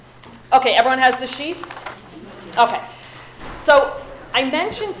Okay, everyone has the sheets? Okay. So I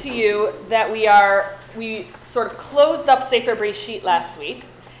mentioned to you that we sort of closed up Sefer Breshit last week,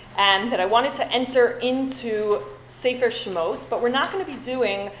 and that I wanted to enter into Sefer Shemot, but we're not going to be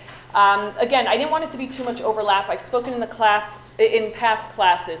doing, again, I didn't want it to be too much overlap. I've spoken in past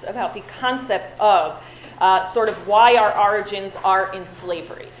classes about the concept of sort of why our origins are in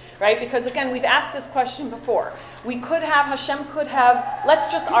slavery, right? Because again, we've asked this question before. We could have, Hashem could have,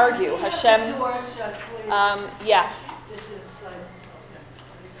 let's just argue, Hashem. To our shut, please. Yeah. This is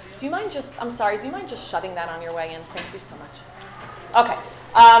like. Do you mind just shutting that on your way in? Thank you so much. Okay.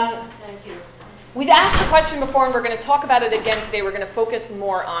 Thank you. We've asked the question before, and we're going to talk about it again today. We're going to focus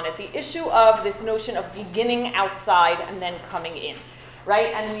more on it. The issue of this notion of beginning outside and then coming in, right?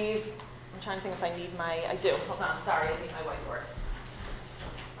 And I'm trying to think if I need I do. Hold on, sorry, I need my whiteboard.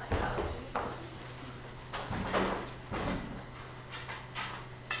 My apologies.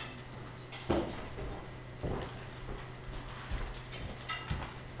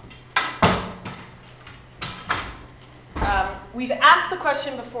 We've asked the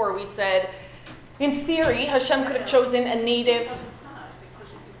question before. We said, in theory, Hashem could have chosen a native.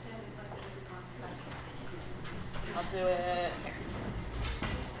 I'll do it here.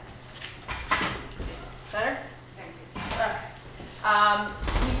 Better?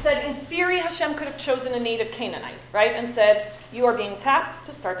 We said, in theory, Hashem could have chosen a native Canaanite, right? And said, you are being tapped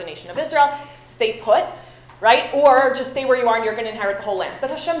to start the nation of Israel. Stay put, right? Or just stay where you are and you're going to inherit the whole land.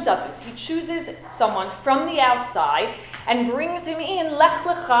 But Hashem doesn't. He chooses someone from the outside and brings him in, lech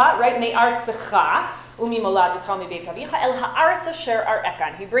lecha, right, me'artzecha, u'mimoladecha mi'beit avicha, el ha'aretz asher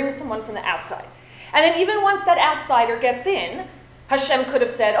arekan. He brings someone from the outside. And then even once that outsider gets in, Hashem could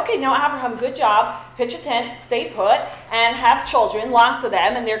have said, okay, now Abraham, good job, pitch a tent, stay put, and have children, lots of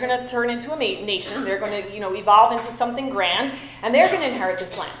them, and they're going to turn into a nation. They're going to, evolve into something grand, and they're going to inherit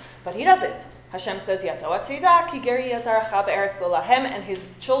this land. But he doesn't. Hashem says, Yato atzida, ki geri yazaracha be'eretz lo lahem, and his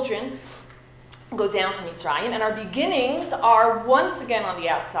children go down to Mitzrayim, and our beginnings are once again on the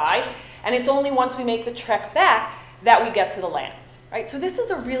outside, and it's only once we make the trek back that we get to the land, right? So this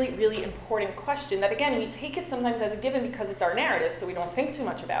is a really, really important question that, again, we take it sometimes as a given because it's our narrative, so we don't think too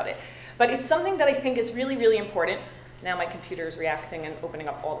much about it. But it's something that I think is really, really important. Now my computer is reacting and opening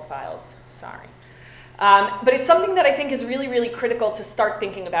up all the files. Sorry. But it's something that I think is really, really critical to start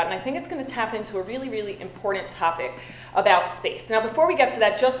thinking about, and I think it's going to tap into a really, really important topic about space. Now, before we get to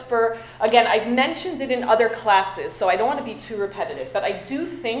that, again, I've mentioned it in other classes, so I don't want to be too repetitive, but I do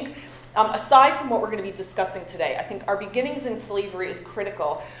think, aside from what we're going to be discussing today, I think our beginnings in slavery is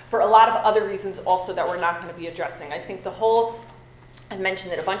critical for a lot of other reasons also that we're not going to be addressing. I think I've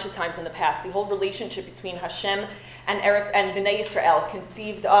mentioned it a bunch of times in the past, the whole relationship between Hashem and Bnei Yisrael,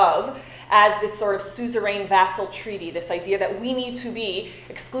 conceived of as this sort of suzerain vassal treaty, this idea that we need to be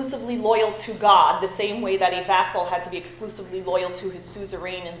exclusively loyal to God, the same way that a vassal had to be exclusively loyal to his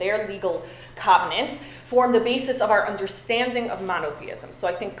suzerain and their legal covenants, form the basis of our understanding of monotheism. So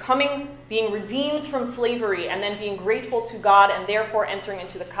I think being redeemed from slavery and then being grateful to God and therefore entering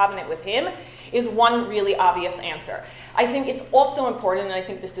into the covenant with him is one really obvious answer. I think it's also important, and I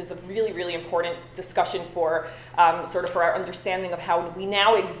think this is a really, really important discussion for our understanding of how we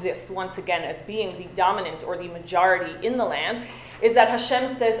now exist once again as being the dominant or the majority in the land, is that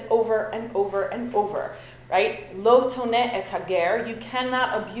Hashem says over and over and over, right? Lo toneh et hager, you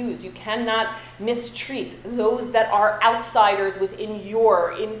cannot abuse, you cannot mistreat those that are outsiders within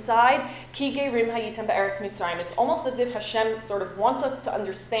your inside. Ki gerim hayitem be'eretz Mitzrayim. It's almost as if Hashem sort of wants us to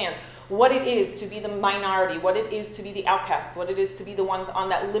understand what it is to be the minority, what it is to be the outcasts, what it is to be the ones on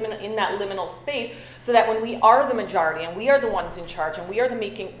that in that liminal space, so that when we are the majority and we are the ones in charge and we are the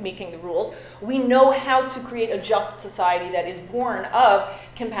making the rules, we know how to create a just society that is born of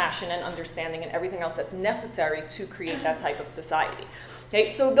compassion and understanding and everything else that's necessary to create that type of society. Okay,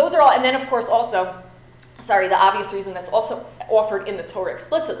 so those are all, and then of course also, the obvious reason that's also offered in the Torah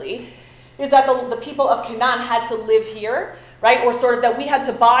explicitly is that the people of Canaan had to live here, right? Or sort of that we had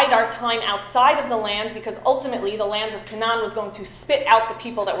to bide our time outside of the land because ultimately the land of Canaan was going to spit out the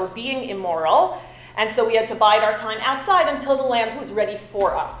people that were being immoral. And so we had to bide our time outside until the land was ready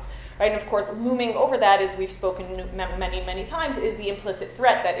for us, right? And of course, looming over that, as we've spoken many, many times, is the implicit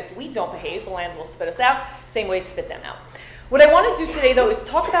threat that if we don't behave, the land will spit us out, same way it spit them out. What I want to do today, though, is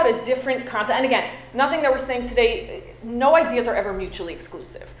talk about a different concept. And again, nothing that we're saying today, no ideas are ever mutually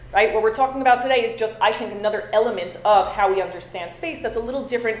exclusive, right? What we're talking about today is just, I think, another element of how we understand space that's a little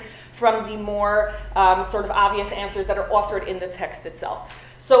different from the more sort of obvious answers that are offered in the text itself.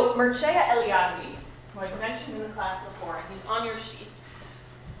 So Mircea Eliade, who I mentioned in the class before, and he's on your sheets,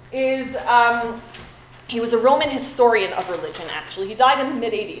 is He was a Roman historian of religion, actually. He died in the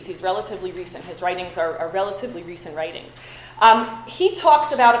mid-80s. He's relatively recent. His writings are relatively recent writings. He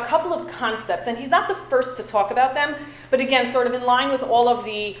talks about a couple of concepts, and he's not the first to talk about them, but again, sort of in line with all of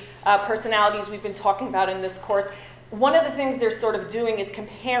the personalities we've been talking about in this course. One of the things they're sort of doing is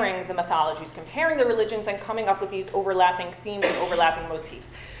comparing the mythologies, comparing the religions, and coming up with these overlapping themes and overlapping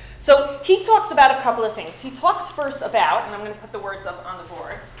motifs. So he talks about a couple of things. He talks first about, and I'm going to put the words up on the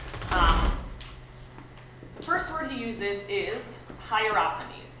board. The first word he uses is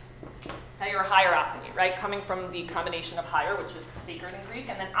hierophanies. Okay, or hierophany, right? Coming from the combination of hier, which is sacred in Greek,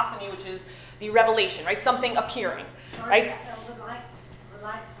 and then ophany, which is the revelation, right? Something appearing, right? The lights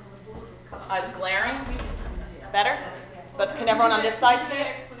on the board have come. It's glaring. Better? But can everyone on this side see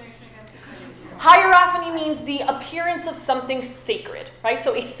it? Hierophany means the appearance of something sacred, right?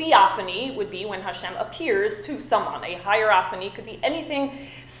 So a theophany would be when Hashem appears to someone. A hierophany could be anything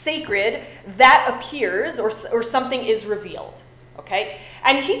sacred that appears or something is revealed, okay?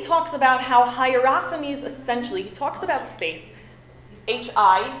 And he talks about how hierophanies essentially, he talks about space,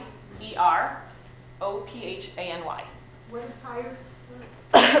 Hierophany. What is higher?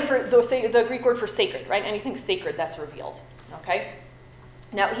 For the Greek word for sacred, right? Anything sacred that's revealed, okay?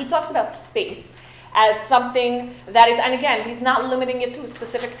 Now, he talks about space as something that is, and again, he's not limiting it to a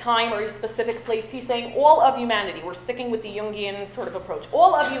specific time or a specific place. He's saying all of humanity, we're sticking with the Jungian sort of approach,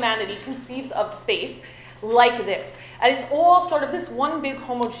 all of humanity conceives of space like this. And it's all sort of this one big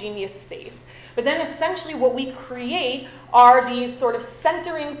homogeneous space. But then essentially what we create are these sort of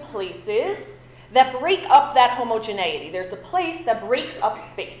centering places that break up that homogeneity. There's a place that breaks up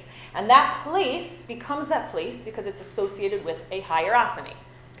space. And that place becomes that place because it's associated with a hierophany.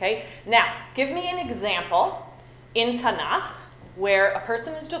 Okay? Now, give me an example in Tanakh where a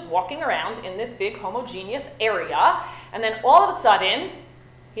person is just walking around in this big homogeneous area, and then all of a sudden,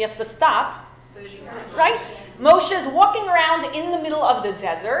 he has to stop. Right? Moshe is walking around in the middle of the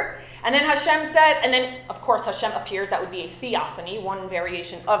desert, and then Hashem says, and then, of course, Hashem appears. That would be a theophany, one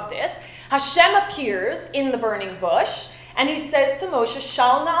variation of this. Hashem appears in the burning bush, and he says to Moshe,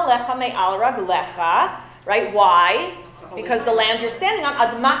 Shal na'alecha me'al raglecha, right? Why? Because the land you're standing on,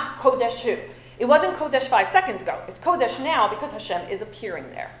 Admat Kodesh hu. It wasn't Kodesh 5 seconds ago. It's Kodesh now because Hashem is appearing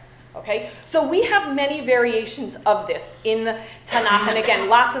there. Okay? So we have many variations of this in Tanakh, and again,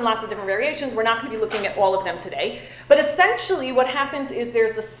 lots and lots of different variations. We're not going to be looking at all of them today. But essentially what happens is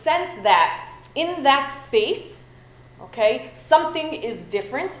there's a sense that in that space, okay, something is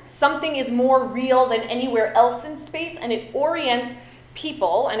different, something is more real than anywhere else in space, and it orients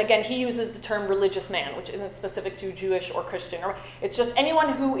people, and again, he uses the term religious man, which isn't specific to Jewish or Christian, or it's just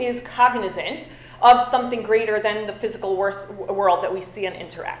anyone who is cognizant of something greater than the physical world that we see and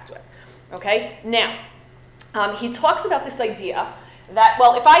interact with. Okay? Now, he talks about this idea that,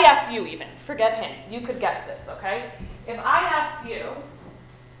 well, if I asked you even, forget him, you could guess this, okay? If I asked you,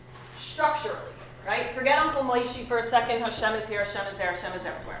 structurally, right? Forget Uncle Moishi for a second, Hashem is here, Hashem is there, Hashem is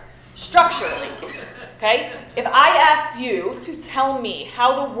everywhere. Structurally, okay? If I asked you to tell me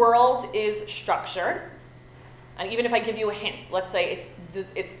how the world is structured, and even if I give you a hint, let's say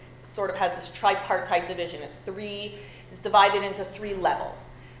it's sort of has this tripartite division. It's divided into 3 levels.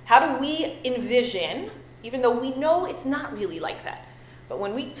 How do we envision, even though we know it's not really like that, but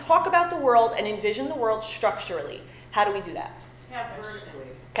when we talk about the world and envision the world structurally, how do we do that? Vertically.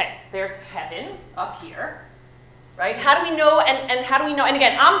 Okay, there's heavens up here, right? How do we know, and how do we know, and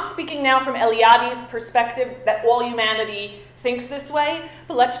again, I'm speaking now from Eliade's perspective that all humanity thinks this way,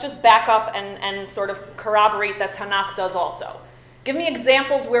 but let's just back up and sort of corroborate that Tanakh does also. Give me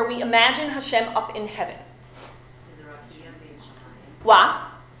examples where we imagine Hashem up in heaven. What?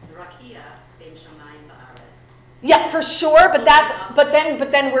 Yeah, for sure, but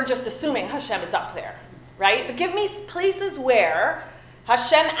then we're just assuming Hashem is up there, right? But give me places where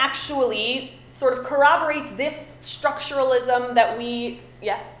Hashem actually sort of corroborates this structuralism that we,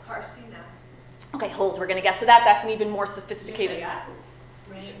 yeah? Har Sinai. Okay, hold, we're going to get to that. That's an even more sophisticated.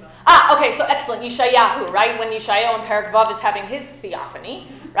 Okay, so excellent, Yeshayahu, right? When Yeshayahu in Perek Vav is having his theophany,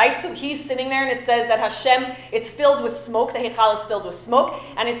 right? So he's sitting there and it says that Hashem, it's filled with smoke, the Heichal is filled with smoke,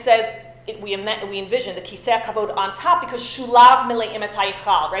 and it says, we envision the Kisei HaKavod on top because Shulav Mile'im et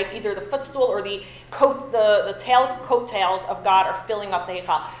HaYichal, right? Either the footstool or the coattails of God are filling up the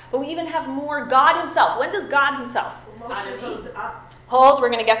Heichal. But we even have more God himself. When does God himself? Moshe goes up. Hold, we're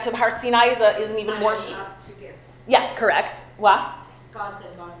going to get to Har Sinai is an even more. Up to give. Yes, correct. What? God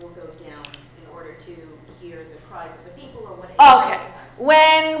said God will go down in order to hear the cries of the people, or what? Okay.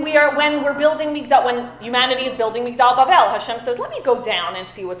 When we're building Migdal, when humanity is building Migdal Bavel, Hashem says, let me go down and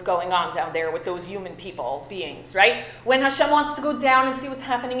see what's going on down there with those human beings, right? When Hashem wants to go down and see what's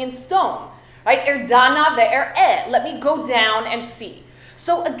happening in stone, right? Erdana ve'er'eh. Let me go down and see.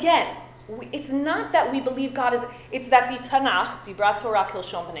 So again, it's not that we believe God is, it's that the Tanakh, Dibrat Torah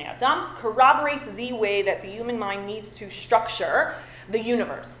Kilshon B'nei Adam, corroborates the way that the human mind needs to structure the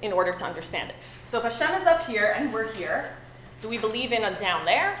universe in order to understand it. So if Hashem is up here and we're here, do we believe in a down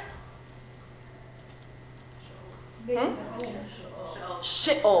there?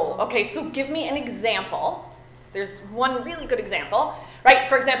 Sheol. Okay, so give me an example. There's one really good example, right?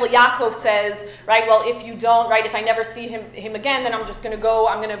 For example, Yaakov says, right, well, if you don't, right, if I never see him again, then I'm just going to go,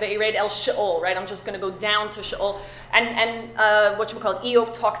 I'm going to ve'ered el Sheol, right? I'm just going to go down to Sheol. And whatchamacallit,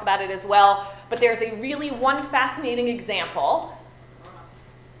 Eov talks about it as well. But there's a really one fascinating example.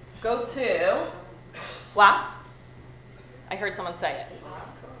 Go to, what? I heard someone say it.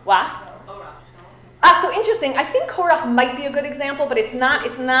 What? So interesting. I think Korach might be a good example, but it's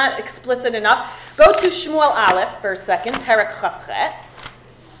not explicit enough. Go to Shmuel Aleph for a second, Perek Chavchet,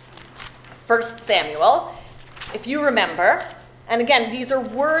 1 Samuel, if you remember. And again, these are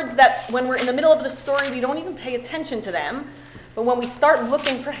words that when we're in the middle of the story, we don't even pay attention to them. But when we start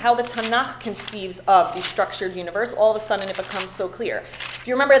looking for how the Tanakh conceives of the structured universe, all of a sudden it becomes so clear. If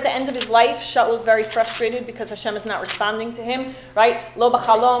you remember at the end of his life, Shaul is very frustrated because Hashem is not responding to him, right? Lo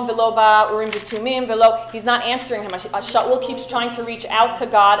b'chalom v'lo ba'urim v'tumim v'lo. He's not answering him. Shaul keeps trying to reach out to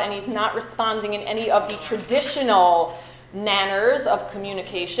God, and he's not responding in any of the traditional manners of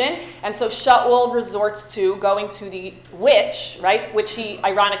communication. And so Shaul resorts to going to the witch, right? Which he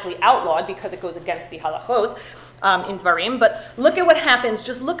ironically outlawed because it goes against the halachot. In Dvarim, but look at what happens.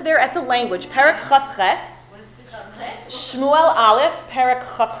 Just look there at the language. Perek Chavchet, Shmuel Aleph, Perek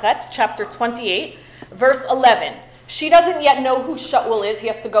Chavchet, chapter 28, verse 11. She doesn't yet know who Shaul is. He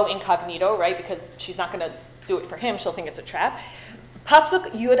has to go incognito, right? Because she's not going to do it for him. She'll think it's a trap.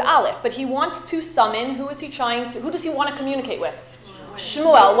 Pasuk Yud Aleph, but he wants to summon. Who does he want to communicate with?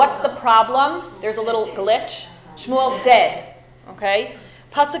 Shmuel. What's the problem? There's a little glitch. Shmuel's dead. Okay.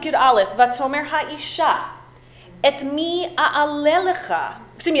 Pasuk Yud Aleph, Vatomer Ha'isha. Et mi a'alelech,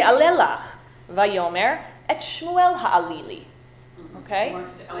 vayomer et Shmuel ha'alili. Okay?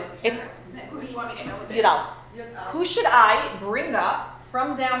 It's Yidal. Who should I bring up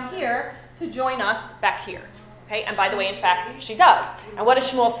from down here to join us back here? Okay? And by the way, in fact, she does. And what does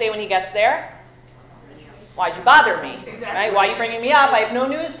Shmuel say when he gets there? Why'd you bother me? Right? Why are you bringing me up? I have no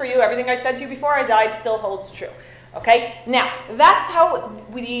news for you. Everything I said to you before I died still holds true. Okay, now that's how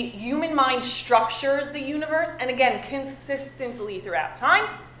the human mind structures the universe, and again, consistently throughout time.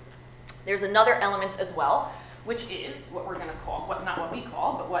 There's another element as well, which is what we're going to call, not what we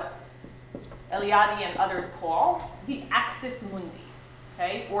call, but what Eliade and others call the axis mundi,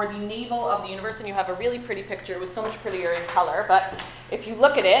 okay, or the navel of the universe. And you have a really pretty picture. It was so much prettier in color, but if you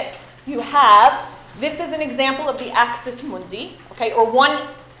look at it, you have, this is an example of the axis mundi, okay, or one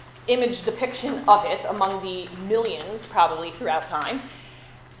image depiction of it among the millions probably throughout time.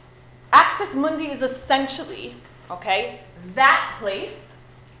 Axis mundi is essentially, okay, that place.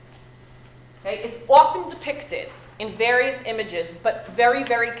 Okay, it's often depicted in various images, but very,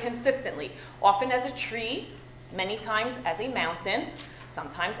 very consistently. Often as a tree, many times as a mountain,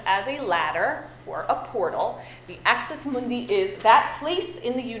 sometimes as a ladder or a portal. The axis mundi is that place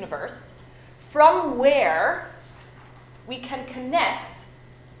in the universe from where we can connect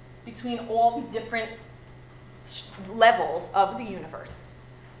between all the different levels of the universe.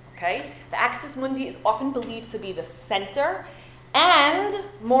 Okay? The axis mundi is often believed to be the center and,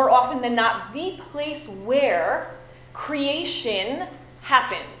 more often than not, the place where creation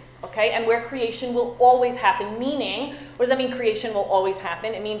happened. Okay? And where creation will always happen. Meaning, what does that mean, creation will always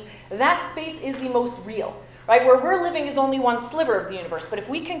happen? It means that space is the most real. Right? Where we're living is only one sliver of the universe, but if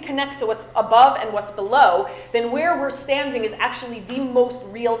we can connect to what's above and what's below, then where we're standing is actually the most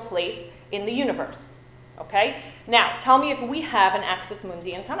real place in the universe. Okay? Now, tell me if we have an axis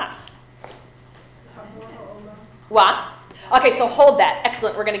mundi in Tanakh. What? Okay, so hold that.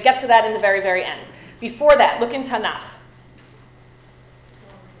 Excellent. We're going to get to that in the very, very end. Before that, look in Tanakh.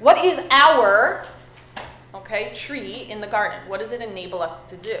 What is our, okay, tree in the garden? What does it enable us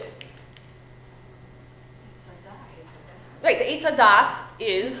to do? Right, the Eitz Hadat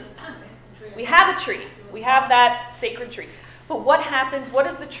is, we have a tree. We have that sacred tree. But what happens, what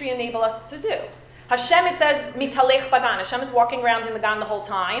does the tree enable us to do? Hashem, it says, mitalech bagan. Hashem is walking around in the gan the whole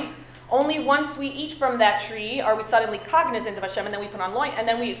time. Only once we eat from that tree are we suddenly cognizant of Hashem, and then we put on loin, and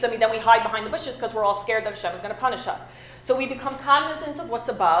then we hide behind the bushes because we're all scared that Hashem is going to punish us. So we become cognizant of what's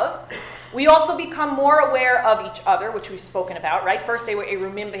above. We also become more aware of each other, which we've spoken about, right? First they were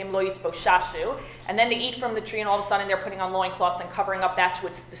erumim v'him lo yitboshashu, and then they eat from the tree, and all of a sudden they're putting on loincloths and covering up that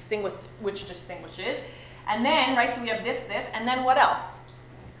which distinguishes. And then, right, so we have this, and then what else?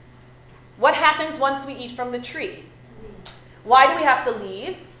 What happens once we eat from the tree? Why do we have to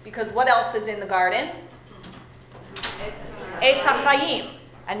leave? Because what else is in the garden? Eitz HaChaim.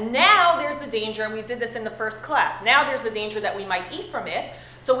 And now there's the danger, and we did this in the first class, now there's the danger that we might eat from it,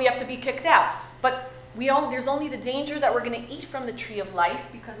 so we have to be kicked out. But there's only the danger that we're going to eat from the tree of life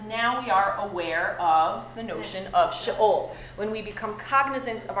because now we are aware of the notion of Sheol. When we become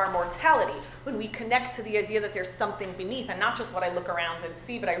cognizant of our mortality, when we connect to the idea that there's something beneath and not just what I look around and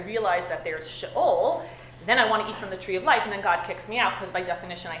see, but I realize that there's Sheol, then I want to eat from the tree of life, and then God kicks me out because by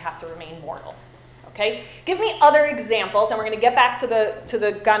definition I have to remain mortal. Okay? Give me other examples, and we're going to get back to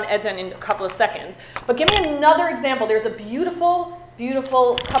the Gan Eden in a couple of seconds. But give me another example. There's a beautiful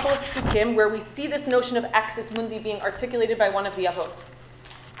couple of psukim where we see this notion of axis mundi being articulated by one of the avot.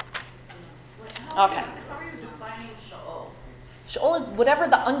 Okay. How are you defining Sheol? Sheol is whatever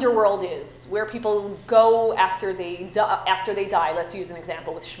the underworld is, where people go after they die. Let's use an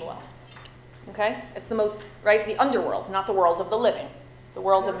example with Shmuel. Okay? It's the most, right? The underworld, not the world of the living. The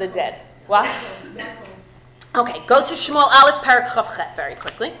world of the dead. What? Okay, go to Shmuel Aleph Parak Chav Chet very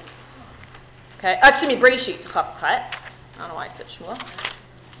quickly. Okay, excuse me, Breshit Chav Chet. I don't know why I said Shmuel.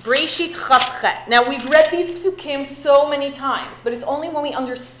 Breshit Chav Chet. Now we've read these psukim so many times, but it's only when we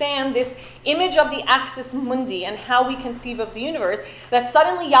understand this image of the axis mundi and how we conceive of the universe that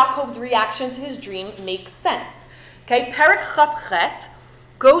suddenly Yaakov's reaction to his dream makes sense. Okay, Parak Chav Chet.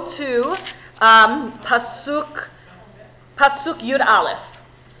 Go to Pasuk Yud Aleph.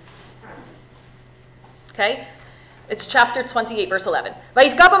 Okay? It's chapter 28, verse 11.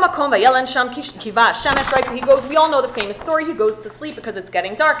 Shemesh, right? So he goes, we all know the famous story. He goes to sleep because it's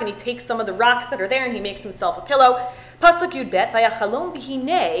getting dark, and he takes some of the rocks that are there, and he makes himself a pillow. Pasuk Yud Bet, Vayachalom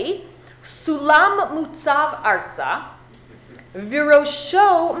b'hinei sulam mutzav arza,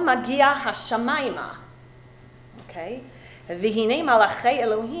 virosho magia hashamayma. Okay? V'hinei malachei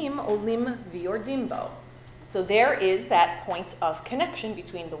Elohim olim v'yordim bo. So there is that point of connection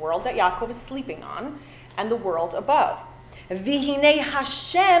between the world that Yaakov is sleeping on and the world above. V'hinei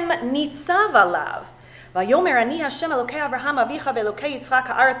Hashem nitzav alav. Vayomer ani Hashem Elokei Avraham avicha ve'Elokei Yitzchak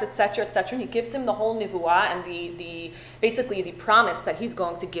ha'aretz, etc., etc. And he gives him the whole nevuah and basically the promise that he's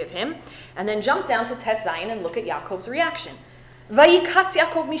going to give him. And then jump down to Tet Zayin and look at Yaakov's reaction. Vayikatz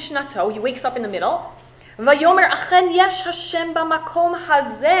Yaakov mishnato. He wakes up in the middle. Vayomer achen yesh Hashem b'makom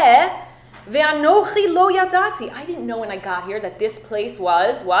hazeh ve'anochi lo yadati. I didn't know when I got here that this place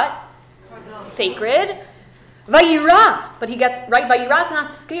was what? Sacred. Vayira. But he gets, right, Vayira is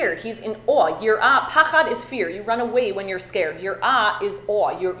not scared. He's in awe. Yirah, pachad is fear. You run away when you're scared. Yirah is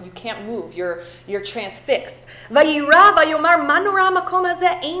awe. You can't move. You're transfixed. Vayira, vayomar, manura makom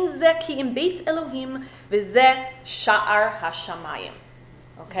hazeh, ein zeh ki im beit Elohim, v'zeh sha'ar hashamayim.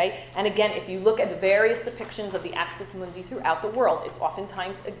 Okay? And again, if you look at the various depictions of the axis mundi throughout the world, it's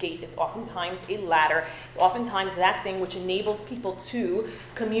oftentimes a gate, it's oftentimes a ladder, it's oftentimes that thing which enables people to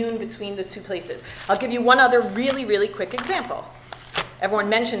commune between the two places. I'll give you one other really, really quick example. Everyone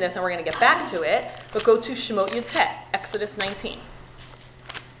mentioned this and we're going to get back to it, but go to Shemot Yud Tet, Exodus 19.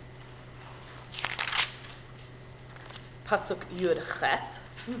 Pasuk Yud Chet,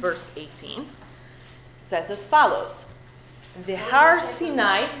 verse 18, says as follows. The Har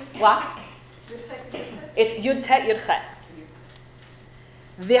Sinai, what? It's Yud Tet Yud Chet.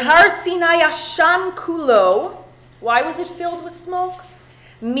 The Har Sinai Ashan Kulo. Why was it filled with smoke?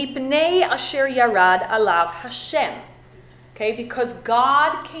 Mipnei Asher Yarad Alav Hashem. Okay, because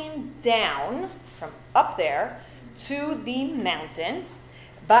God came down from up there to the mountain.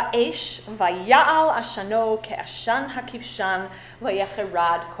 Ba'esh vaya'al ashano ke'ashan hakivshan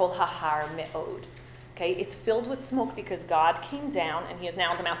vayecherad kol hahar me'od. Okay, it's filled with smoke because God came down and he is now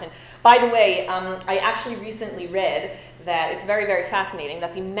on the mountain. By the way, I actually recently read that it's very, very fascinating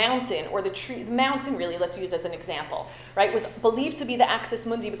that the mountain, or the mountain really, let's use as an example, right, was believed to be the axis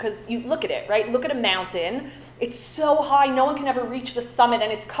mundi because you look at it, right? Look at a mountain. It's so high, no one can ever reach the summit,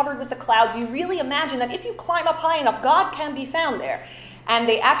 and it's covered with the clouds. You really imagine that if you climb up high enough, God can be found there. And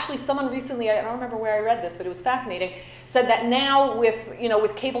they actually, someone recently, I don't remember where I read this, but it was fascinating, said that now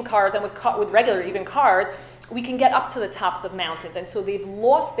with cable cars and with regular even cars, we can get up to the tops of mountains. And so they've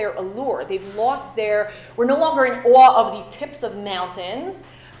lost their allure. We're no longer in awe of the tips of mountains,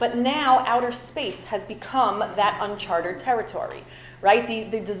 but now outer space has become that uncharted territory. Right,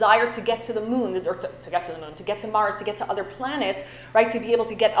 the desire to get to the moon, or to get to the moon, to get to Mars, to get to other planets, right, to be able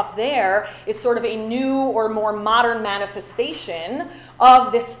to get up there is sort of a new or more modern manifestation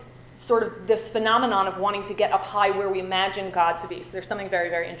of this phenomenon of wanting to get up high where we imagine God to be. So there's something very,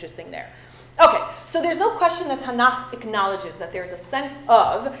 very interesting there. Okay, so there's no question that Tanakh acknowledges that there's a sense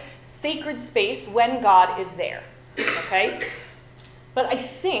of sacred space when God is there. Okay? But I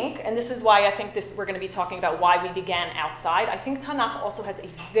think, and this is why I think we're going to be talking about why we began outside, I think Tanakh also has a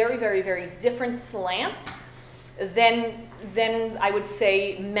very, very, very different slant than I would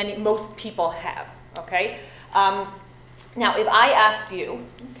say most people have, okay? Now, if I asked you,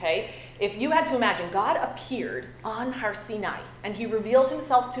 okay, if you had to imagine God appeared on Har Sinai and he revealed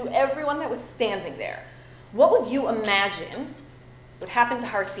himself to everyone that was standing there, what would you imagine would happen to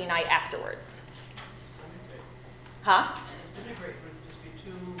Har Sinai afterwards? Huh? Disintegrate would just be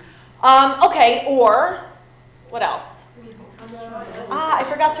too... Okay, or what else? I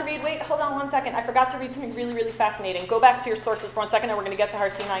forgot to read, wait, hold on 1 second. I forgot to read something really, really fascinating. Go back to your sources for 1 second and we're going to get to Har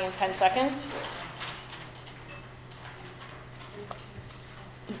Sinai in 10 seconds.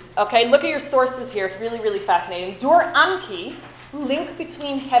 Okay, look at your sources here. It's really, really fascinating. Dur Anki, link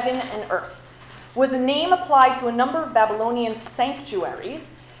between heaven and earth, was a name applied to a number of Babylonian sanctuaries.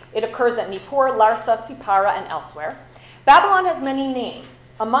 It occurs at Nippur, Larsa, Sippara, and elsewhere. Babylon has many names,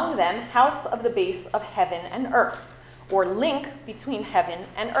 among them House of the Base of Heaven and Earth, or link between heaven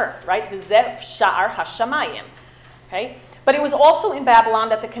and earth, right? V'zeh Sha'ar HaShamayim, okay? But it was also in Babylon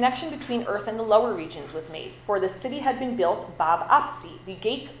that the connection between earth and the lower regions was made, for the city had been built Bab Apsi, the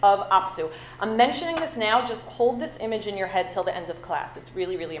gate of Apsu. I'm mentioning this now, just hold this image in your head till the end of class. It's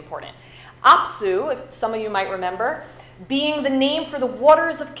really, really important. Apsu, if some of you might remember, being the name for the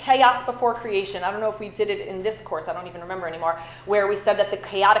waters of chaos before creation. I don't know if we did it in this course, I don't even remember anymore, where we said that the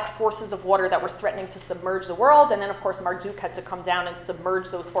chaotic forces of water that were threatening to submerge the world, and then of course Marduk had to come down and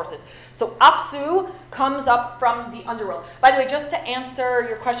submerge those forces. So Apsu comes up from the underworld. By the way, just to answer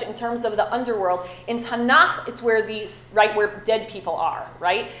your question in terms of the underworld, in Tanakh it's where where dead people are,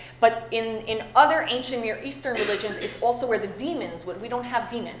 right? But in other ancient Near Eastern religions, it's also where the demons we don't have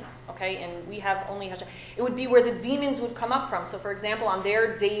demons, okay? And we have only Hashem. It would be where the demons would come up from. So for example, on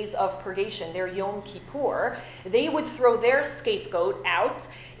their days of purgation, their Yom Kippur, they would throw their scapegoat out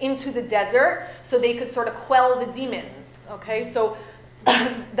into the desert so they could sort of quell the demons, okay? So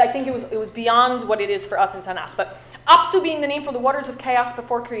I think it was beyond what it is for us in Tanakh. But Apsu being the name for the waters of chaos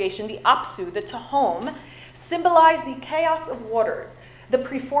before creation, the Apsu, the Tehom, symbolize the chaos of waters, the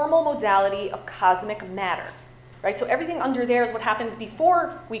preformal modality of cosmic matter, right? So everything under there is what happens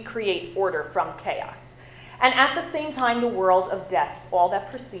before we create order from chaos. And at the same time, the world of death, all that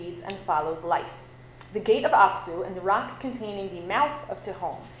precedes and follows life. The gate of Apsu and the rock containing the mouth of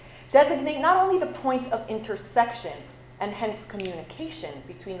Tehom designate not only the point of intersection and hence communication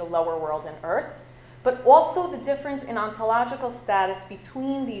between the lower world and earth, but also the difference in ontological status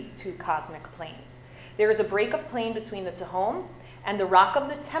between these two cosmic planes. There is a break of plane between the Tehom and the rock of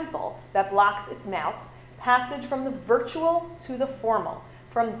the temple that blocks its mouth, passage from the virtual to the formal,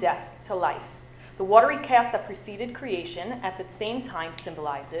 from death to life. The watery chaos that preceded creation at the same time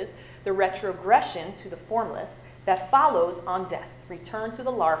symbolizes the retrogression to the formless that follows on death, return to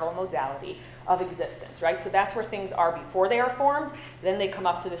the larval modality of existence, right? So that's where things are before they are formed, then they come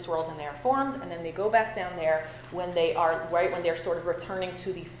up to this world and they are formed, and then they go back down there when they are, right, when they're sort of returning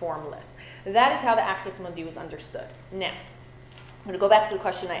to the formless. That is how the Axis Mundi was understood. Now, I'm going to go back to the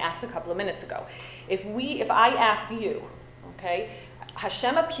question I asked a couple of minutes ago. If I asked you, okay,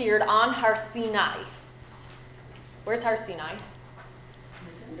 Hashem appeared on Har Sinai. Where's Har Sinai?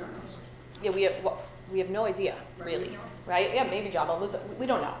 Yeah, we have no idea, really, right? Yeah, maybe Jabal, we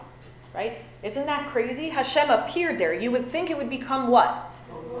don't know, right? Isn't that crazy? Hashem appeared there. You would think it would become what?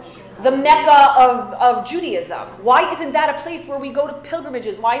 The Mecca of Judaism. Why isn't that a place where we go to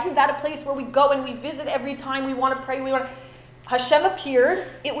pilgrimages? Why isn't that a place where we go and we visit every time we want to pray? Hashem appeared,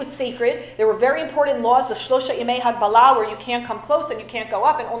 it was sacred. There were very important laws, the Shlosha Yemei Hagbala, where you can't come close and you can't go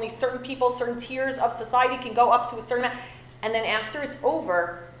up, and only certain people, certain tiers of society can go up to a certain amount. And then after it's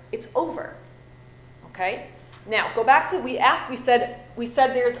over, it's over. Okay? Now, go back to, we said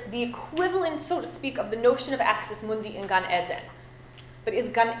there's the equivalent, so to speak, of the notion of Axis Mundi in Gan Eden. But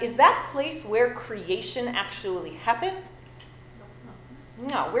is that place where creation actually happened?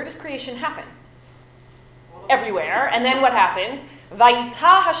 No. Where does creation happen? Everywhere. And then what happens?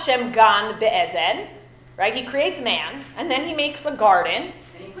 Vayita Hashem Gan Be'eden, right? He creates man, and then he makes a garden,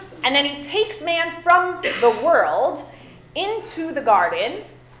 and then he takes man from the world into the garden,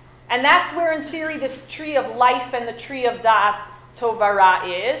 and that's where, in theory, this tree of life and the tree of Da'at Tovara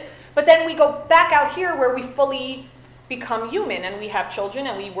is. But then we go back out here where we fully become human, and we have children,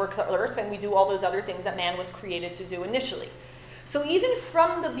 and we work the earth, and we do all those other things that man was created to do initially. So even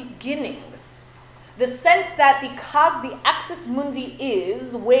from the beginnings, the sense that the Axis Mundi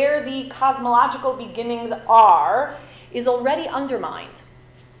is where the cosmological beginnings are is already undermined.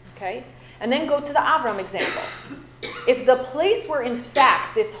 Okay? And then go to the Avram example. If the place were in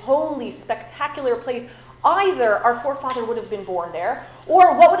fact this holy, spectacular place either our forefather would have been born there,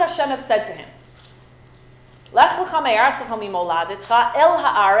 or what would Hashem have said to him? Lech lecha me'aretzecha mimoladetcha el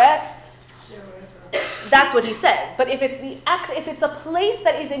haaretz. That's what he says. But if it's a place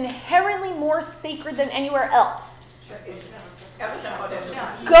that is inherently more sacred than anywhere else,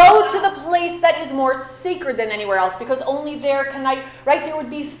 go to the place that is more sacred than anywhere else, because only there can right? There would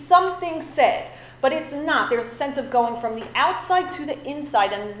be something said, but it's not. There's a sense of going from the outside to the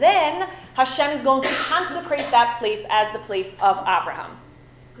inside, and then Hashem is going to consecrate that place as the place of Abraham.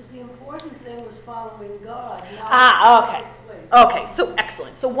 Because the important thing was following God, not okay. place. Okay, so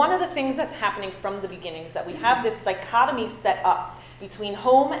excellent. So one of the things that's happening from the beginning is that we have this dichotomy set up between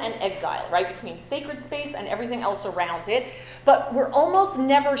home and exile, right? Between sacred space and everything else around it. But we're almost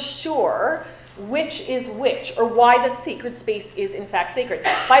never sure which is which, or why the sacred space is in fact sacred.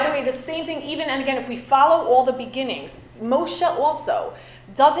 By the way, the same thing, even and again, if we follow all the beginnings, Moshe also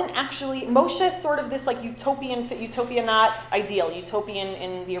doesn't actually, Moshe is sort of this like utopia not ideal, utopian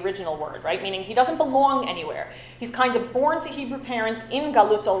in the original word, right? Meaning he doesn't belong anywhere. He's kind of born to Hebrew parents in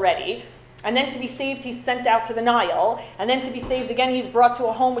Galut already, and then to be saved, he's sent out to the Nile, and then to be saved again, he's brought to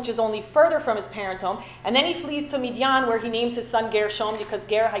a home which is only further from his parents' home, and then he flees to Midian, where he names his son Gershom, because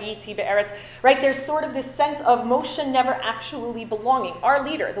Ger Hayiti Be'eretz, right? There's sort of this sense of Moshe never actually belonging. Our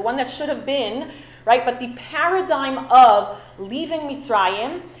leader, the one that should have been, right? But the paradigm of leaving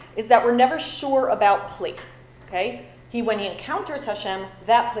Mitzrayim is that we're never sure about place, okay? When he encounters Hashem,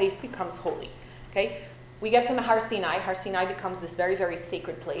 that place becomes holy, okay? We get to Har Sinai. Har Sinai becomes this very, very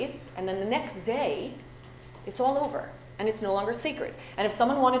sacred place. And then the next day, it's all over. And it's no longer sacred. And if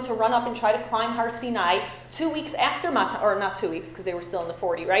someone wanted to run up and try to climb Har Sinai 2 weeks after Matan, or not 2 weeks, because they were still in the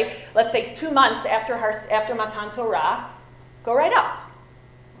 40, right? Let's say 2 months after Matan Torah, go right up.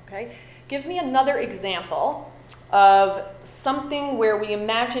 Okay? Give me another example of something where we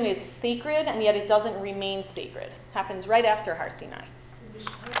imagine is sacred, and yet it doesn't remain sacred. Happens right after Har Sinai.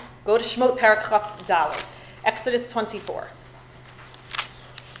 Go to Shemot Parak Chaf Dalet, Exodus 24.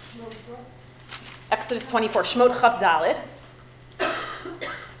 Exodus 24, Shemot Chaf Dalet.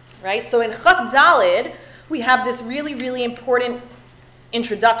 Right? So in Chaf Dalet, we have this really, really important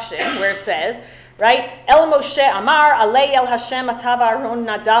introduction where it says, right? El Moshe Amar, Alei El Hashem Atav Aaron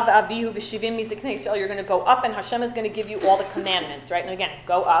Nadav Avihu V'Shivim Miziknei Yisrael. You're going to go up, and Hashem is going to give you all the commandments, right? And again,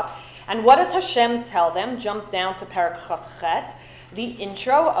 go up. And what does Hashem tell them? Jump down to Parak Chaf Chet. The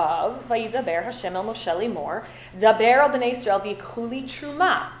intro of Vayidaber Hashem el Moshe Limor, Daber el Bnei Yisrael v'yikchu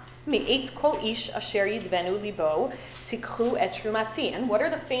truma, mi'et kol ish asher yidvenu libo, tikchu et trumati. And what are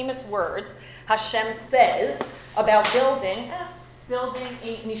the famous words Hashem says about building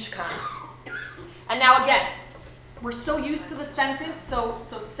a mishkan? And now again, we're so used to the sentence, so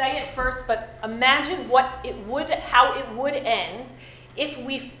say it first, but imagine how it would end if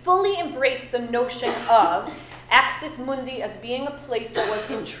we fully embrace the notion of Axis Mundi as being a place that was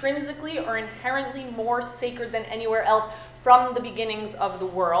intrinsically or inherently more sacred than anywhere else from the beginnings of the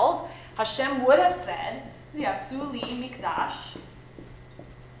world. Hashem would have said, V'yasu li mikdash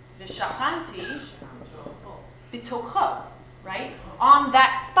v'shakanti b'tocho, right? On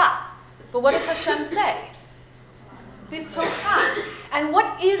that spot. But what does Hashem say? B'tochan. And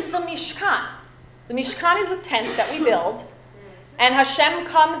what is the Mishkan? The Mishkan is a tent that we build, and Hashem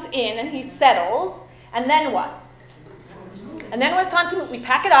comes in and he settles, and then what? And then when it's time to move, we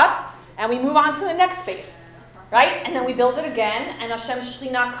pack it up and we move on to the next space, right? And then we build it again, and Hashem's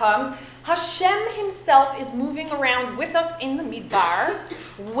Shekhinah comes. Hashem himself is moving around with us in the Midbar,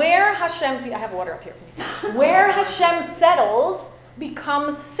 where Hashem, I have water up here for me, where Hashem settles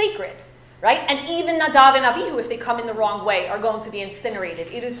becomes sacred, right? And even Nadav and Avihu, if they come in the wrong way, are going to be incinerated.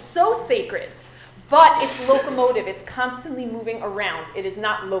 It is so sacred, but it's locomotive. It's constantly moving around. It is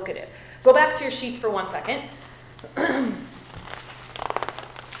not locative. Go back to your sheets for 1 second.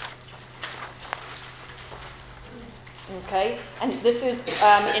 Okay, and this is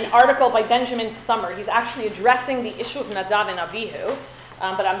an article by Benjamin Summer. He's actually addressing the issue of Nadav and Avihu,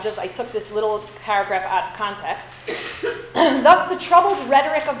 but I took this little paragraph out of context. Thus, the troubled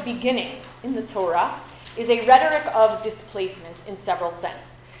rhetoric of beginnings in the Torah is a rhetoric of displacement in several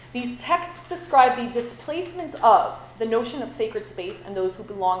senses. These texts describe the displacement of the notion of sacred space and those who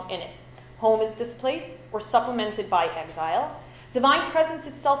belong in it. Home is displaced or supplemented by exile. Divine presence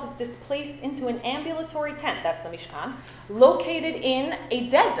itself is displaced into an ambulatory tent, that's the Mishkan, located in a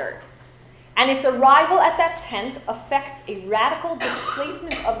desert. And its arrival at that tent affects a radical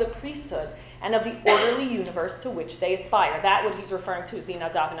displacement of the priesthood and of the orderly universe to which they aspire. That, what he's referring to, is the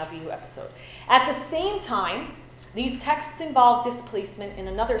Nadav and Avihu episode. At the same time, these texts involve displacement in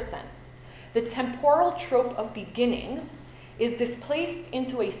another sense. The temporal trope of beginnings is displaced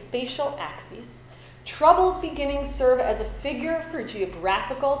into a spatial axis, Troubled beginnings serve as a figure for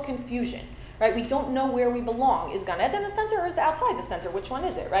geographical confusion. Right? We don't know where we belong. Is Gan Eden the center or is it outside the center? Which one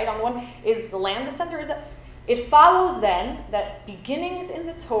is it? Right? On the one, is the land the center? It follows then that beginnings in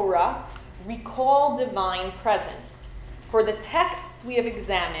the Torah recall divine presence. For the texts we have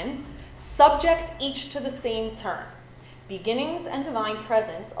examined, subject each to the same term. Beginnings and divine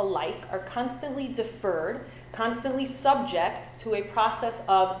presence alike are constantly deferred, constantly subject to a process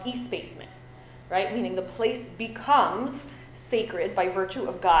of espacement, right? Meaning the place becomes sacred by virtue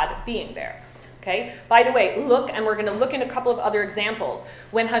of God being there. Okay? By the way, look, and we're going to look in a couple of other examples.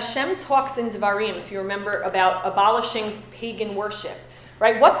 When Hashem talks in Devarim, if you remember, about abolishing pagan worship,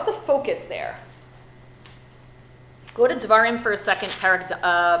 right? What's the focus there? Go to Devarim for a second, Parak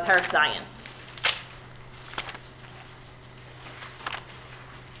Zayin.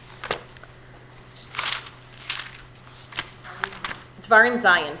 Devarim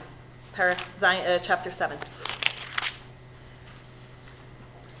Zayin, Parak Zayin, chapter 7.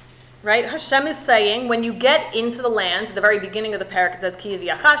 Right? Hashem is saying, when you get into the land, at the very beginning of the parak, it says, Ki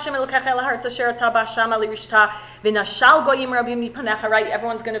Hashem elokecha el haaretz asher ata ba shama lirishta v'nashal goyim rabim mipanecha, right?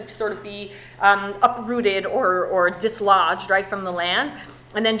 Everyone's going to sort of be uprooted or dislodged, right, from the land.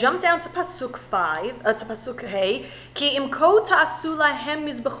 And then jump down to Pasuk 5, to Pasuk Hey, Ki imko ta'asu lahem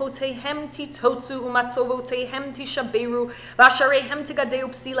mizbechotehem titotzu umatzovotehem tishaberu v'asharehem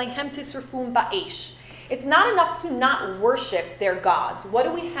tigadeu psilehem tisrafum ba'esh. It's not enough to not worship their gods. What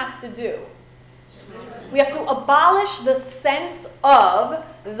do we have to do? We have to abolish the sense of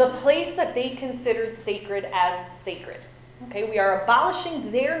the place that they considered sacred as sacred. Okay, we are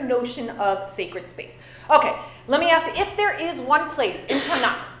abolishing their notion of sacred space. Okay, let me ask you, if there is one place in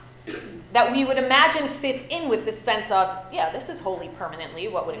Tanakh that we would imagine fits in with this sense of, yeah, this is holy permanently,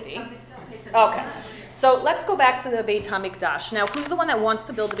 what would it be? Okay, so let's go back to the Beit HaMikdash. Now, who's the one that wants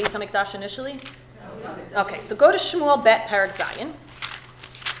to build the Beit HaMikdash initially? Okay, so go to Shmuel Bet Parak Zayin.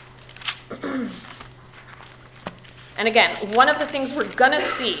 And again, one of the things we're going to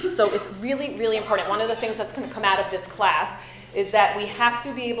see, so it's really, really important, one of the things that's going to come out of this class is that we have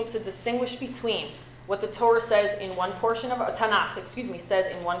to be able to distinguish between what the Torah says in one portion of our, Tanakh, says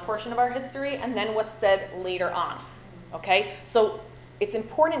in one portion of our history, and then what's said later on. Okay? So it's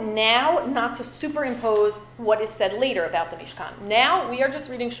important now not to superimpose what is said later about the Mishkan. Now, we are just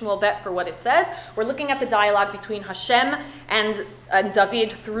reading Shmuel Bet for what it says. We're looking at the dialogue between Hashem and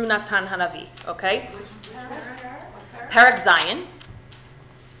David through Natan Hanavi. Okay? Parak Zayin.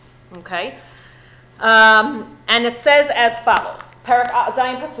 Okay? And it says as follows. Parak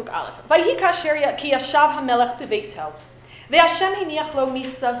Zayin Pasuk Aleph. Vayhi kasher ki yashav hamelech beveito. Ve'Hashem hiniach lo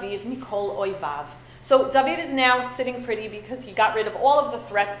misaviv mikol oivav. So David is now sitting pretty because he got rid of all of the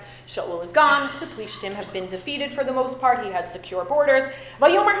threats. Shaul is gone. The Plishtim have been defeated for the most part. He has secure borders.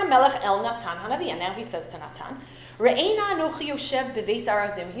 Vayomer hamelech el Natan Hanavi. And now he says to Natan, Re'ena anochi yoshev beveit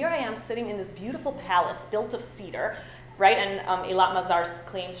arazim. Here I am sitting in this beautiful palace built of cedar. Right, and Eilat Mazar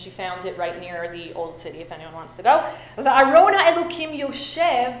claims she found it right near the old city, if anyone wants to go. V'aron ha'elukim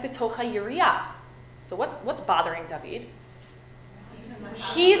yoshev b'toch ha'yiriyah. So what's bothering David?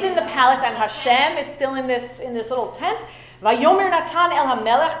 He's in the palace, and Hashem is still in this little tent. Vayomer Natan el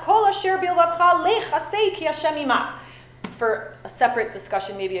hamelech kol asher bilvavcha lech asei ki Hashem imach. For a separate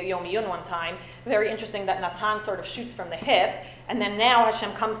discussion, maybe a Yom Yun one time, very interesting that Natan sort of shoots from the hip, and then now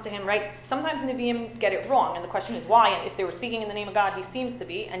Hashem comes to him, right? Sometimes Nevi'im get it wrong, and the question is why, and if they were speaking in the name of God, he seems to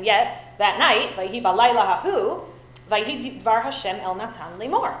be, and yet, that night, Vayhi balayla hahu, Vayhi dvar Hashem el Natan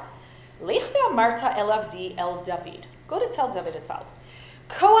lemor. Lech ve'amarta el avdi el David. Go to tell David as follows.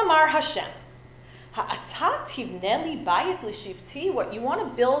 Ko amar Hashem, ha'ata tivne li bayit l'shivti, what, you want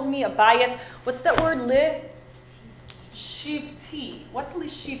to build me a bayit, what's that word, li? Shivti. What's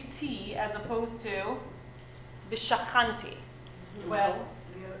lishivti as opposed to v'shachanti? Well,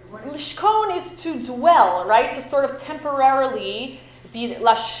 Lishkon is to dwell, right? To sort of temporarily be.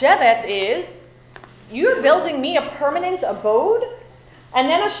 Lashevet is, you're building me a permanent abode? And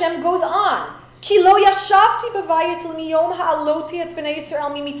then Hashem goes on. Ki lo yashavti b'vayit miyom ha'aloti et b'nei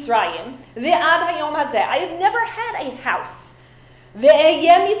Yisrael mi-Mitzrayim ve'ad hayom hazeh. I have never had a house. I've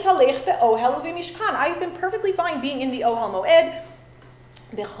been perfectly fine being in the Ohel Moed.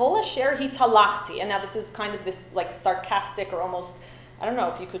 And now this is kind of this like sarcastic or almost, I don't know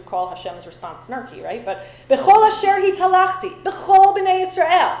if you could call Hashem's response snarky, right? But Bechol asher hitalachti, Bechol b'nei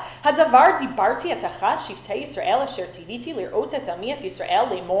Yisrael, hadavar dibarti etachad shiftei Yisrael asher tiviti lirot et ami et Yisrael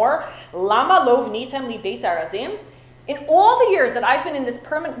lemor lama lo v'nitem li beit arazim. In all the years that I've been in this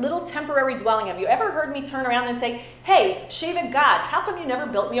permanent little temporary dwelling, have you ever heard me turn around and say, hey, Shevet God, how come you never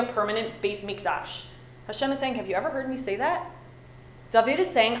built me a permanent Beit Mikdash? Hashem is saying, have you ever heard me say that? David is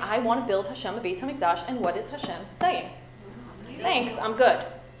saying, I want to build Hashem a Beit HaMikdash, and what is Hashem saying? Thanks, I'm good.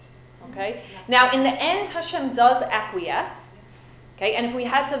 Okay? Now, in the end, Hashem does acquiesce. Okay? And if we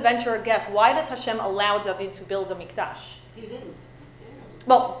had to venture a guess, why does Hashem allow David to build a Mikdash? He didn't.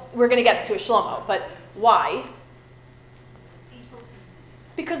 Well, we're going to get to a Shlomo, but why?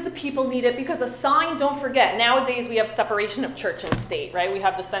 Because the people need it, because a sign, don't forget, nowadays we have separation of church and state, right? We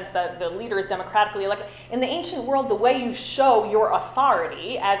have the sense that the leader is democratically elected. In the ancient world, the way you show your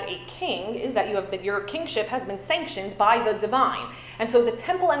authority as a king is that your kingship has been sanctioned by the divine. And so the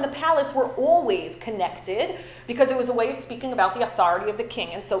temple and the palace were always connected because it was a way of speaking about the authority of the king.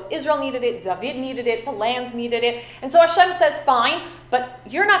 And so Israel needed it, David needed it, the lands needed it. And so Hashem says, fine, but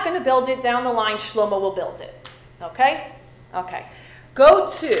you're not going to build it. Down the line, Shlomo will build it. Okay? Okay.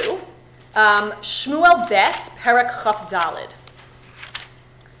 Go to Shmuel Bet, Perek Chaf Dalid.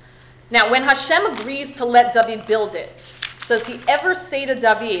 Now, when Hashem agrees to let David build it, does he ever say to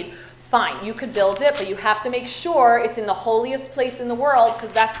David, fine, you could build it, but you have to make sure it's in the holiest place in the world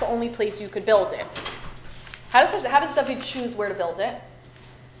because that's the only place you could build it? How does David choose where to build it?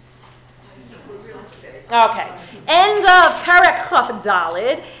 Okay. End of Perek Chaf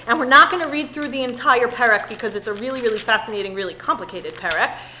Dalid, and we're not going to read through the entire Perek because it's a really, really fascinating, really complicated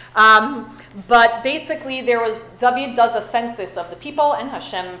Perek. But basically, David does a census of the people, and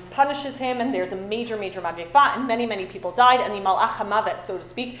Hashem punishes him, and there's a major, major magnifa, and many, many people died, and the Malach HaMavet, so to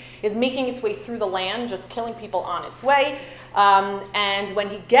speak, is making its way through the land, just killing people on its way. And when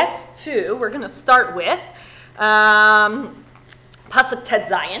he gets to, we're going to start with Pasuk Tet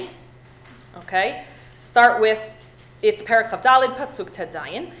Zayin. Okay? Start with, it's Perek Chaf Dalid, Pasuk Tet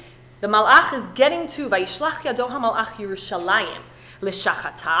Zayin. The Malach is getting to Vayishlach Yado HaMalach Yerushalayim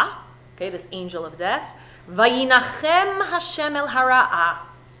L'Shachata, okay, this angel of death. Vayinachem Hashem El Hara'ah.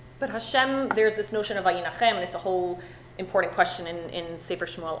 But Hashem, there's this notion of Vayinachem, and it's a whole important question in Sefer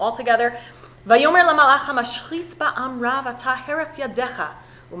Shmuel altogether. Vayomer LaMalach HaMashchit Ba'am Rav Ata Heref Yadecha.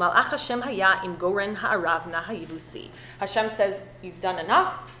 U'malach Hashem Haya Im Goren Ha'aravna Hayivusi. Hashem says, you've done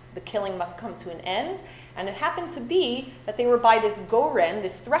enough. The killing must come to an end. And it happened to be that they were by this Goren,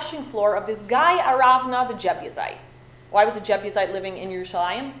 this threshing floor of this guy, Aravna, the Jebusite. Why was a Jebusite living in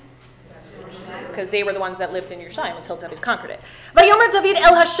Yerushalayim? Because they were the ones that lived in Yerushalayim until David conquered it. Vayomer David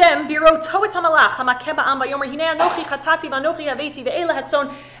el Hashem, biroto et hamalach, hamakeh ba'am, vayomer hinei anochi chatati v'anochi aveti ve'ela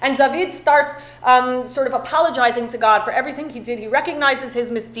hatzon. And David starts sort of apologizing to God for everything he did. He recognizes his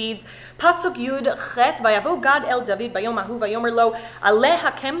misdeeds. Pasuk Yud Chet, vayavo Gad el David vayom ahu vayomer lo, aleh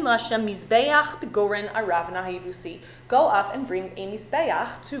hakem l'Hashem mizbeach b'goren aravna hayivusi. Go up and bring a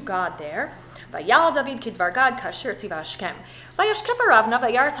mizbeach to God there. Vayal David kidvar Gad kasher tziva Shkem. Vayashkep Aravna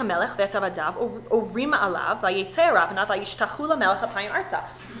vayar et hamelech ve'et avadav ovrim alav vayetzei Aravna vayishtachu lamelech apayim arza.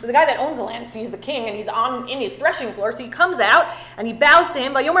 So the guy that owns the land sees the king and he's in his threshing floor, so he comes out and he bows to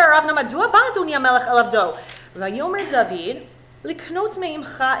him. Vayomer Aravna madua ba'adoni hamelech elavdo. Vayomer David liknot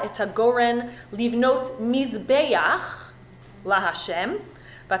meimcha et hagoren livnot mizbeach laHashem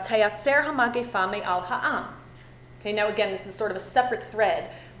vatayatzer hamagefa me'al ha'am. Okay, now again, this is sort of a separate thread.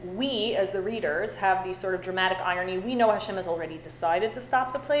 We, as the readers, have the sort of dramatic irony. We know Hashem has already decided to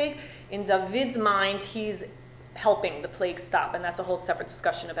stop the plague. In David's mind, he's helping the plague stop, and that's a whole separate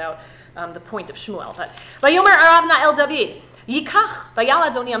discussion about the point of Shmuel. But Vayomer Aravna el David, Yikach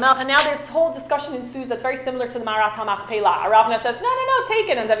vayal Adoni Hamelech, and now this whole discussion ensues that's very similar to the Marat HaMachpelah. Aravna says, no, take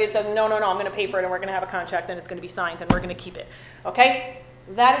it, and David says, no, I'm going to pay for it, and we're going to have a contract, and it's going to be signed, and we're going to keep it. Okay?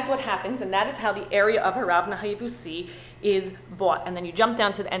 That is what happens, and that is how the area of Haravna Hayivusi is bought. And then you jump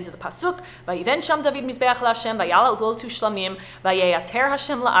down to the end of the pasuk. Vayiven sham David mizbeach laHashem, vayal gol tu shlamim, vayeyater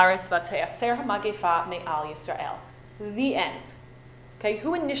Hashem la'aretz, vatayatzer hamagefa me'al Yisrael. The end. Okay,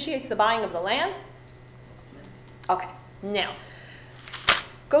 who initiates the buying of the land? Okay, now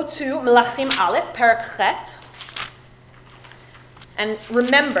go to Melachim Aleph, Perek Chet. And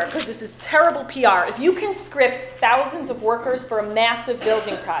remember, because this is terrible PR, if you conscript thousands of workers for a massive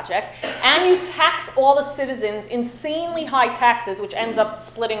building project, and you tax all the citizens insanely high taxes, which ends up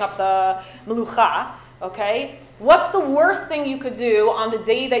splitting up the melucha, okay? What's the worst thing you could do on the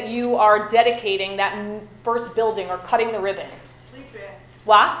day that you are dedicating that first building or cutting the ribbon? Sleep in.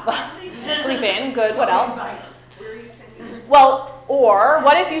 What? Sleep in, good, what else? Where are you sitting? Well, or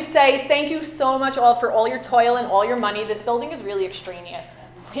what if you say, thank you so much all for all your toil and all your money. This building is really extraneous.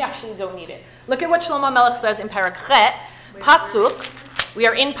 We actually don't need it. Look at what Shlomo Melech says in Perek Chet, Pasuk. We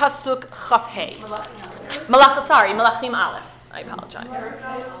are in Pasuk Chaf Hey. Melachim Aleph. I apologize.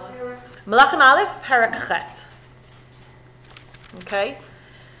 Melachim Aleph, Perek Chet. Okay?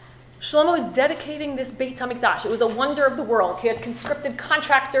 Shlomo is dedicating this Beit HaMikdash. It was a wonder of the world. He had conscripted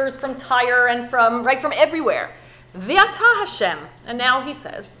contractors from Tyre and from everywhere. V'ata Hashem. And now he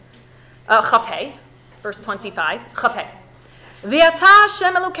says, Chaf Hei, verse 25, Chaf Hei. V'ata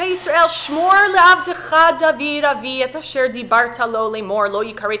Hashem Elokei Yisrael shmor le'avdecha David avi et asher dibarta lo lemor lo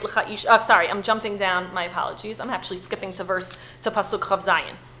yikaret lecha ish. Sorry, I'm jumping down. My apologies. I'm actually skipping to pasuk Chav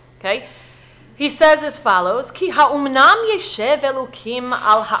Zayin. Okay? He says as follows, Ki ha'umnam yeshev Elokim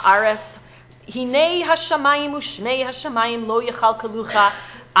al ha'aretz Hinei hashamayim u'shmei hashamayim lo yechalkelucha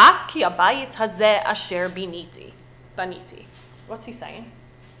af ki abayit hazeh asher baniti. What's he saying?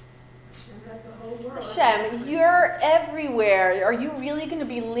 That's the whole world. Hashem, you're everywhere. Are you really going to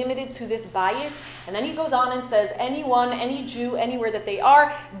be limited to this bayit? And then he goes on and says, anyone, any Jew, anywhere that they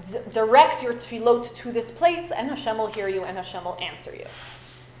are, direct your tefillot to this place, and Hashem will hear you, and Hashem will answer you.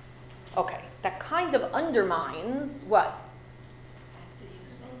 Okay, that kind of undermines what?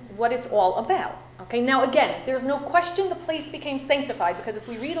 What it's all about. Okay, now again, there's no question the place became sanctified, because if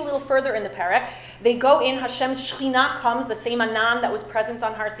we read a little further in the parak, they go in, Hashem's Shekhinah comes, the same Anan that was present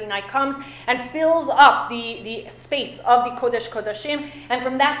on Har Sinai comes and fills up the space of the Kodesh Kodashim, and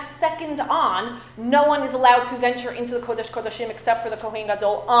from that second on, no one is allowed to venture into the Kodesh Kodashim except for the Kohen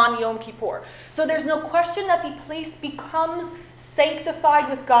Gadol on Yom Kippur. So there's no question that the place becomes sanctified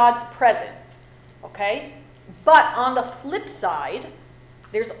with God's presence. Okay? But on the flip side,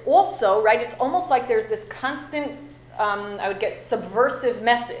 there's also, right, it's almost like there's this constant, I would get subversive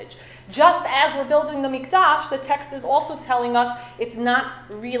message. Just as we're building the Mikdash, the text is also telling us it's not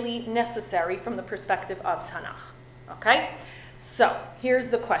really necessary from the perspective of Tanakh. Okay? So, here's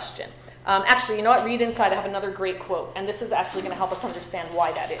the question. Actually, you know what? Read inside. I have another great quote, and this is actually going to help us understand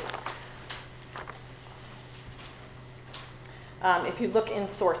why that is. If you look in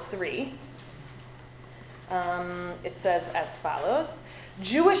source 3, it says as follows.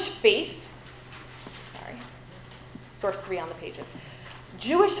 Jewish faith, source 3 on the pages.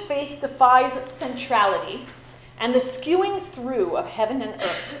 Jewish faith defies centrality and the skewing through of heaven and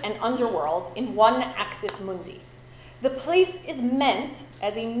earth and underworld in one axis mundi. The place is meant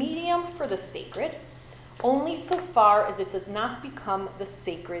as a medium for the sacred, only so far as it does not become the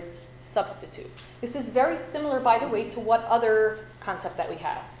sacred's substitute. This is very similar, by the way, to what other concept that we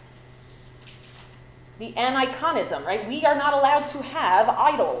have? The aniconism, right? We are not allowed to have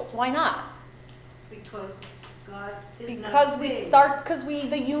idols. Why not? Because God is Because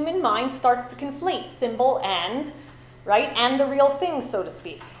the human mind starts to conflate symbol and, right, and the real thing, so to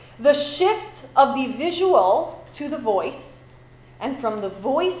speak. The shift of the visual to the voice, and from the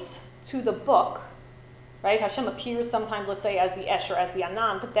voice to the book, right? Hashem appears sometimes, let's say, as the Esh or as the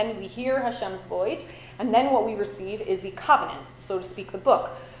Anan, but then we hear Hashem's voice, and then what we receive is the covenant, so to speak, the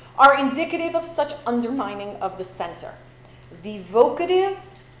book, are indicative of such undermining of the center. The vocative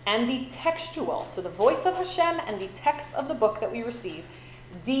and the textual, so the voice of Hashem and the text of the book that we receive,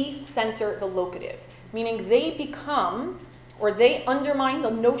 de-center the locative, meaning they become, or they undermine the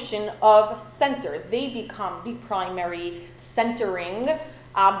notion of center. They become the primary centering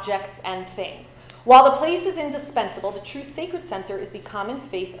objects and things. While the place is indispensable, the true sacred center is the common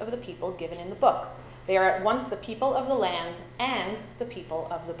faith of the people given in the book. They are at once the people of the land and the people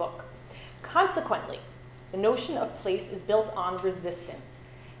of the book. Consequently, the notion of place is built on resistance,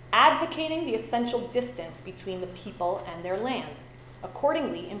 advocating the essential distance between the people and their land.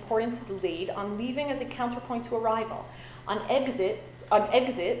 Accordingly, importance is laid on leaving as a counterpoint to arrival, on exit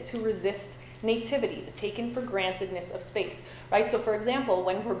to resist nativity, the taken for grantedness of space. Right? So, for example,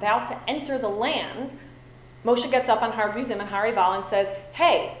 when we're about to enter the land, Moshe gets up on Har Gerizim and Har Eival and says,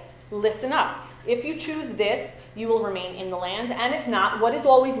 "Hey, listen up. If you choose this, you will remain in the land, and if not, what is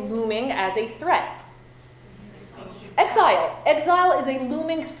always looming as a threat? Exile. Exile is a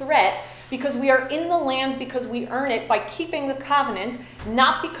looming threat because we are in the land because we earn it by keeping the covenant,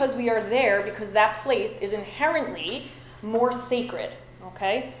 not because we are there because that place is inherently more sacred."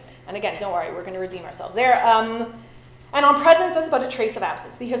 Okay? And again, don't worry, we're going to redeem ourselves there. And on presence as but a trace of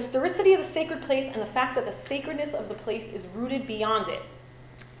absence. The historicity of the sacred place and the fact that the sacredness of the place is rooted beyond it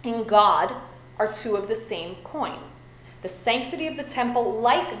in God are two of the same coins. The sanctity of the temple,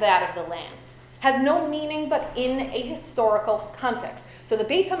 like that of the land, has no meaning but in a historical context. So the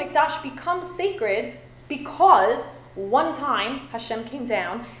Beit HaMikdash becomes sacred because one time Hashem came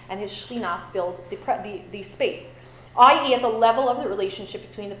down and his Shekhinah filled the space, i.e. at the level of the relationship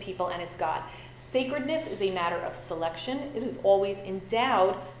between the people and its God. Sacredness is a matter of selection. It is always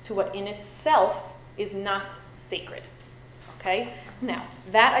endowed to what in itself is not sacred. Okay? Now,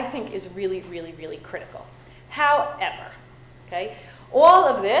 that I think is really, really, really critical. However, okay, all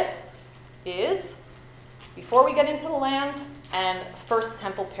of this is before we get into the land and First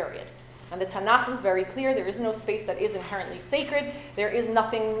Temple period. And the Tanakh is very clear. There is no space that is inherently sacred. There is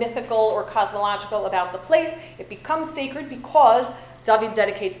nothing mythical or cosmological about the place. It becomes sacred because David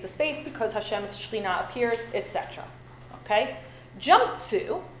dedicates the space, because Hashem's Shekhinah appears, etc. Okay? Jump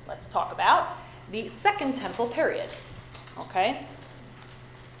to, let's talk about the Second Temple period. Okay?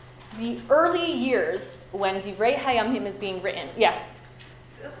 The early years when Divrei Hayamim is being written. Yeah?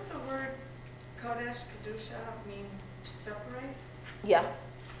 Doesn't the word Kodesh, Kedusha mean to separate? Yeah.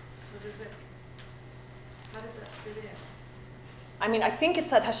 So how does that fit in? I mean, I think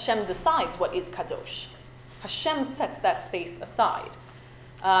it's that Hashem decides what is Kadosh. Hashem sets that space aside.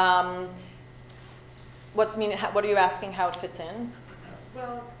 What are you asking how it fits in?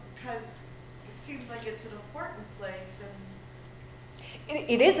 Well, because it seems like it's an important place, and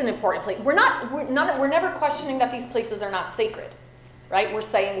It is an important place. We're never questioning that these places are not sacred, right? We're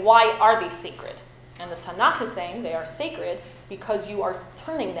saying, why are they sacred? And the Tanakh is saying they are sacred because you are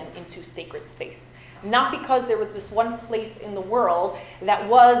turning them into sacred space. Not because there was this one place in the world that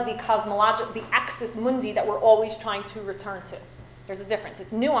was the axis mundi that we're always trying to return to. There's a difference.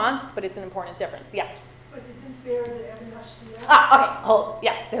 It's nuanced, but it's an important difference. Yeah. But isn't there the Eben Hashtiya? Okay. Oh,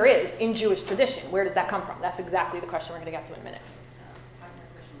 yes, there is in Jewish tradition. Where does that come from? That's exactly the question we're going to get to in a minute. So part of my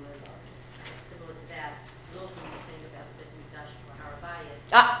question was similar to that. There's also one thing about the Beit Mikdash or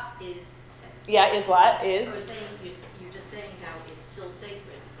Harabayit is. Yeah, is what? Is? I was saying, you're just saying how it's still sacred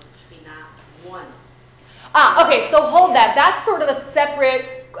because Shekhinah once. Okay, so hold that. That's sort of a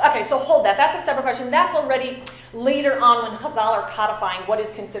separate, That's a separate question. That's already later on when Chazal are codifying what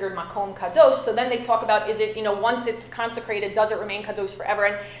is considered Makom Kadosh. So then they talk about, is it, once it's consecrated, does it remain Kadosh forever?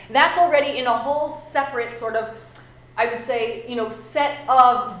 And that's already in a whole separate sort of, I would say, set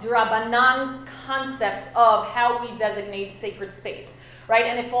of Drabanan concept of how we designate sacred space. Right?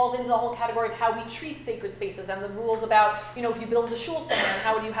 And it falls into the whole category of how we treat sacred spaces and the rules about, if you build a shul somewhere and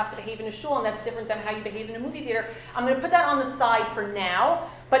how do you have to behave in a shul, and that's different than how you behave in a movie theater. I'm going to put that on the side for now,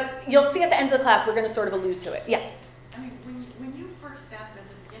 but you'll see at the end of the class we're going to sort of allude to it. Yeah? I mean, when you first asked at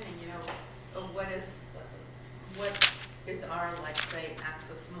the beginning, what is our, like, say,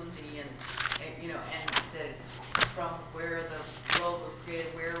 axis mundi, and that it's from where the world was created,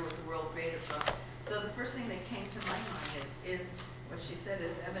 where was the world created from? So the first thing that came to my mind is what she said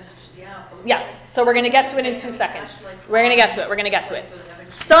is Eben Hashtiya. Yes. So we're going to get to it in 2 seconds. We're going to get to it. We're going to get to it.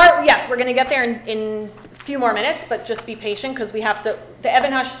 Yes, we're going to get there in a few more minutes, but just be patient because we have to, the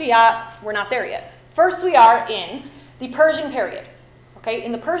Eben Hashtiya, we're not there yet. First, we are in the Persian period. Okay,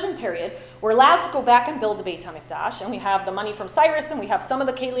 in the Persian period, we're allowed to go back and build the Beit HaMikdash, and we have the money from Cyrus, and we have some of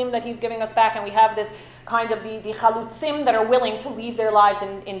the kelim that he's giving us back, and we have this kind of the chalutzim that are willing to leave their lives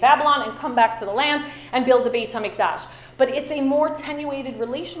in Babylon and come back to the land and build the Beit HaMikdash. But it's a more attenuated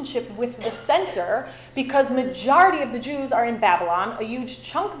relationship with the center because majority of the Jews are in Babylon, a huge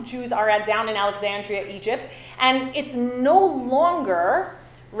chunk of Jews are down in Alexandria, Egypt, and it's no longer,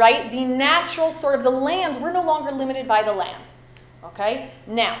 right, the natural sort of the land, we're no longer limited by the land. Okay?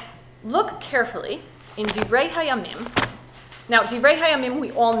 Now, look carefully in Divrei Hayamim. Now, Divrei Hayamim,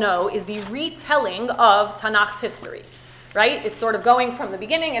 we all know, is the retelling of Tanakh's history, right? It's sort of going from the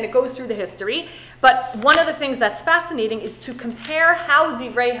beginning and it goes through the history. But one of the things that's fascinating is to compare how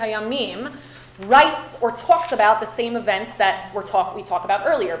Divrei Hayamim writes or talks about the same events that we talked about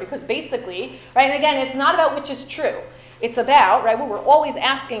earlier. Because basically, right, and again, it's not about which is true. It's about, right, what we're always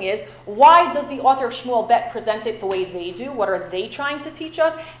asking is, why does the author of Shmuel Bet present it the way they do? What are they trying to teach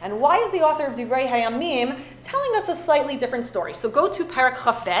us? And why is the author of Divrei Hayamim telling us a slightly different story? So go to Parak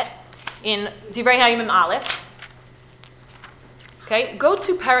Chaf Bet in Divrei Hayamim Aleph. Okay, go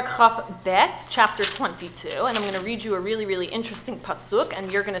to Parak Chaf Bet, chapter 22, and I'm going to read you a really, really interesting pasuk,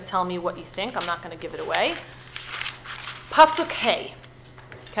 and you're going to tell me what you think. I'm not going to give it away. Pasuk Hey.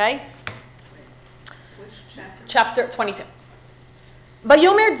 Okay? Chapter 22.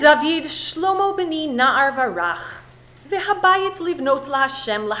 Vayomer David Shlomo b'ni na'ar varach vehabayit livnot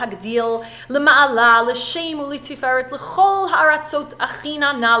laHashem lahagdil lema'ala l'shem u'litiferet l'chol ha'aratzot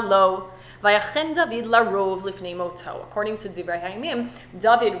achina na lo vayachen David larov lifnei moto. According to Divrei Hayamim,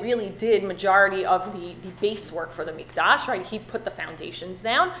 David really did majority of the base work for the Mikdash, right? He put the foundations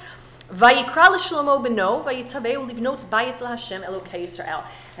down. Vayikra l'Shlomo b'no vayitzaveu livnot bayit laHashem Elokei Yisrael.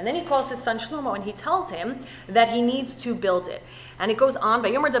 And then he calls his son Shlomo and he tells him that he needs to build it. And it goes on,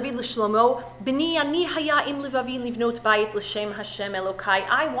 Vayomer David l'Shlomo, B'ni ani haya im livavi livnot bayit l'shem Hashem Elokai.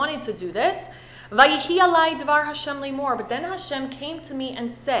 I wanted to do this. Vayihi alai dvar Hashem lemor. But then Hashem came to me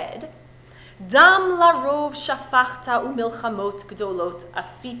and said, Dam larov shafachta umilchamot gdolot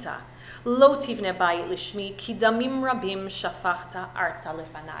asita. Lo tivne bayit l'shmi ki damim rabim shafachta arza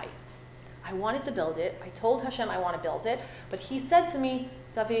lefanai. I wanted to build it. I told Hashem I want to build it. But he said to me,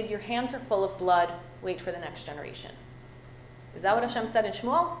 David, your hands are full of blood. Wait for the next generation. Is that what Hashem said in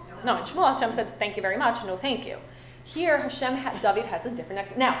Shmuel? No, in Shmuel, Hashem said, thank you very much. No, thank you. Here, David has a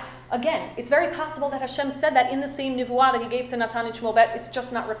different Now, again, it's very possible that Hashem said that in the same nivuah that he gave to Natan and Shmuel, but it's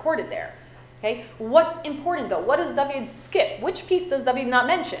just not recorded there. Okay? What's important, though? What does David skip? Which piece does David not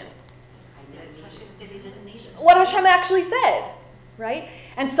mention? What Hashem actually said, right?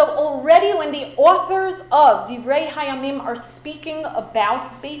 And so already when the authors of Divrei Hayamim are speaking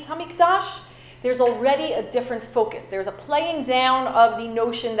about Beit HaMikdash, there's already a different focus. There's a playing down of the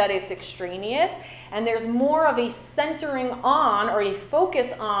notion that it's extraneous, and there's more of a centering on, or a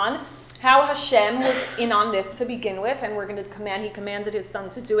focus on, how Hashem was in on this to begin with, and we're going to he commanded his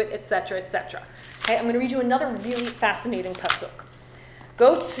son to do it, etc., etc. Okay, I'm going to read you another really fascinating pasuk.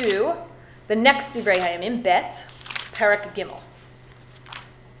 Go to the next Divrei Hayamim, Bet, Perek Gimel.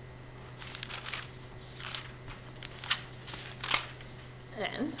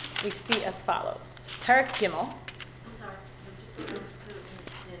 And we see as follows. Perek Gimel. I'm sorry, but just go to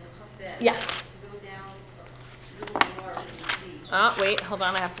that. Yeah. Go down a little more in the page. Wait, hold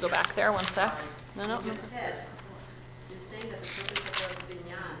on. I have to go back there. One sec. No. Your Ted, you're saying that the purpose of the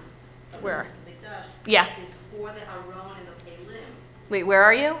binyan, of Where? the Mikdash, Yeah. is for the Aron and the Kelim. Wait, where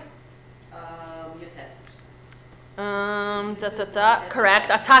are you? Your Ted. Correct.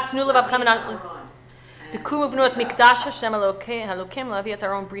 Atatznu levavchem and Aron. V'kum uvnu et mikdash Hashem Elokim lavi et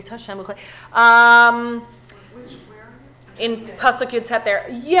Aron brit Hashem Which, where in pasuk Yud Tet there.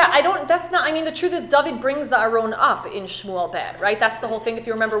 Yeah, the truth is David brings the Aron up in Shmuel Bet, right? That's the whole thing. If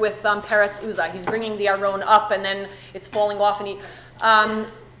you remember with Peretz Uzzah, he's bringing the Aron up and then it's falling off and he.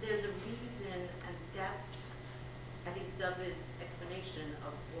 There's a reason, and that's, I think, David's explanation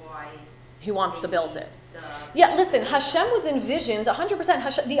of why He wants to build it. the- Yeah, listen, Hashem was envisioned,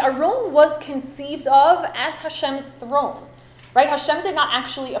 100%, the Aron was conceived of as Hashem's throne, right? Hashem did not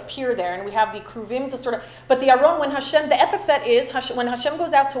actually appear there, and we have the Kruvim to sort of, but the Aron, when Hashem, the epithet is, when Hashem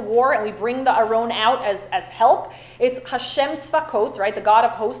goes out to war and we bring the Aron out as help, it's Hashem Tzvakot, right? The God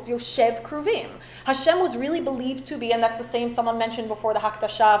of hosts, Yoshev Kruvim. Hashem was really believed to be, and that's the same someone mentioned before the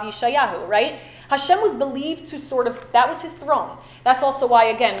Hakdashah of Yeshayahu, right? Hashem was believed to sort of, that was his throne. That's also why,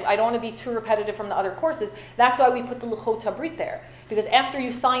 again, I don't want to be too repetitive from the other courses, that's why we put the Luchot HaBrit there. Because after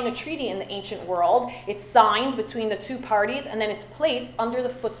you sign a treaty in the ancient world, it's signed between the two parties, and then it's placed under the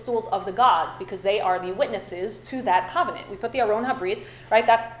footstools of the gods, because they are the witnesses to that covenant. We put the Aron HaBrit, right?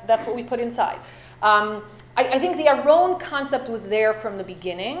 That's what we put inside. I think the Aron concept was there from the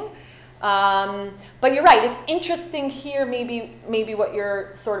beginning. But you're right, it's interesting here, maybe what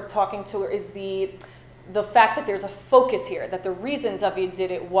you're sort of talking to is the fact that there's a focus here, that the reason David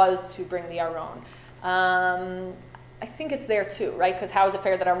did it was to bring the Aron. I think it's there too, right? Because how is it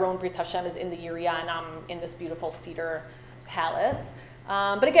fair that Aron Brit Hashem is in the Yiriyah and I'm in this beautiful cedar palace?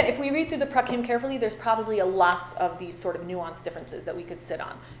 But again, if we read through the Prakim carefully, there's probably a lot of these sort of nuanced differences that we could sit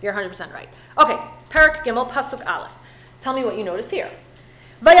on. You're 100% right. Okay, Perek Gimel, Pasuk Aleph. Tell me what you notice here.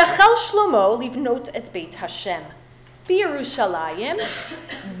 Vayachal Shlomo livnot et Beit Hashem b'Yerushalayim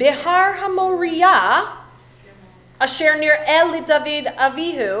b'Har HaMoriah asher nir'eh liDavid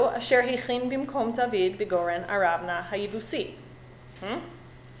avihu asher hechin bimkom David b'Goren Aravna haYebusi.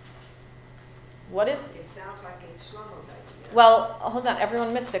 What is? It sounds like it's Shlomo's idea. Well, hold on.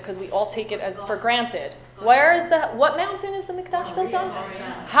 Everyone missed it because we all take it as for granted. What mountain is the Mikdash built on?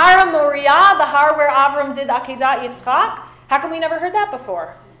 Har HaMoriah, the har where Avram did Akedah Yitzchak. How come we never heard that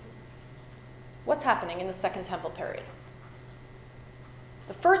before? What's happening in the Second Temple period?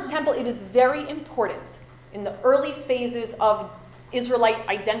 The First Temple, it is very important in the early phases of Israelite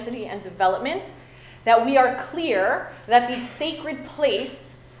identity and development that we are clear that the sacred place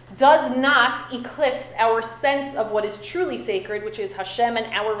does not eclipse our sense of what is truly sacred, which is Hashem and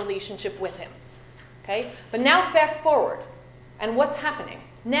our relationship with Him. Okay? But now fast forward, and what's happening?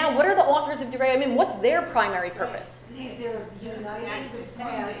 Now, what are the authors of Divrei Hayamim? What's their primary purpose? They're uniting the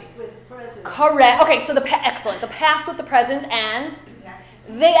past with the present. Correct. Okay, so excellent. The past with the present, and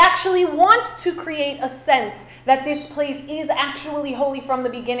they actually want to create a sense that this place is actually holy from the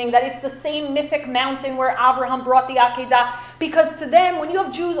beginning, that it's the same mythic mountain where Abraham brought the Akedah. Because to them, when you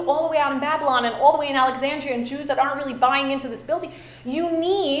have Jews all the way out in Babylon and all the way in Alexandria and Jews that aren't really buying into this building, you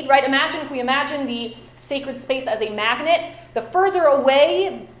need, right, if we imagine the sacred space as a magnet, the further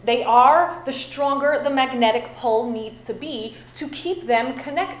away they are, the stronger the magnetic pull needs to be to keep them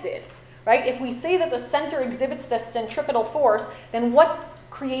connected, right? If we say that the center exhibits the centripetal force, then what's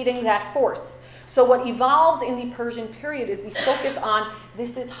creating that force? So what evolves in the Persian period is the focus on,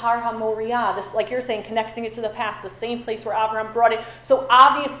 this is Har HaMoriah, this, like you're saying, connecting it to the past, the same place where Abraham brought it. So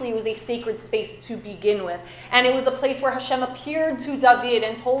obviously it was a sacred space to begin with. And it was a place where Hashem appeared to David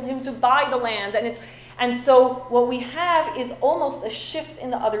and told him to buy the land. And so what we have is almost a shift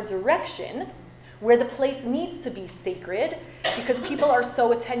in the other direction, where the place needs to be sacred because people are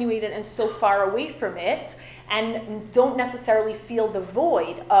so attenuated and so far away from it and don't necessarily feel the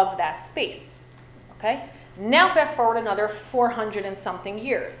void of that space. Okay? Now fast forward another 400 and something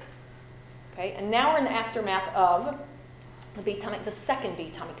years. Okay? And now we're in the aftermath of the second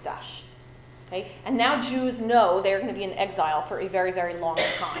Beit HaMikdash. Okay? And now Jews know they're going to be in exile for a very, very long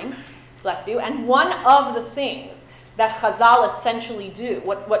time. Bless you. And one of the things that Chazal essentially do,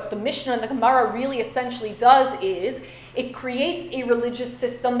 what the Mishnah and the Gemara really essentially does is, it creates a religious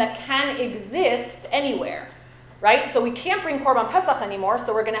system that can exist anywhere. Right? So we can't bring Korban Pesach anymore,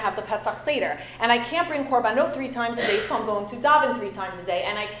 so we're going to have the Pesach Seder. And I can't bring Korbanot 3 times a day, so I'm going to daven 3 times a day.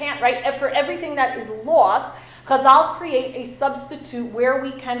 And I can't, right? For everything that is lost, Chazal create a substitute where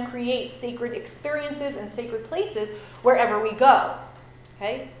we can create sacred experiences and sacred places wherever we go.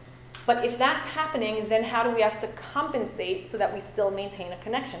 Okay? But if that's happening, then how do we have to compensate so that we still maintain a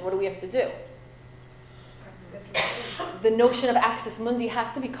connection? What do we have to do? The notion of axis mundi has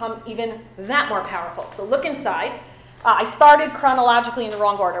to become even that more powerful. So look inside. I started chronologically in the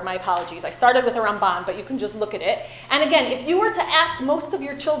wrong order. My apologies. I started with a Ramban, but you can just look at it. And again, if you were to ask most of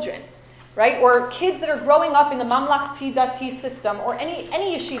your children, right, or kids that are growing up in the Mamlachti Dati system or any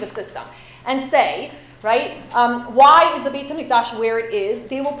yeshiva system, and say, right, why is the Beit HaMikdash where it is,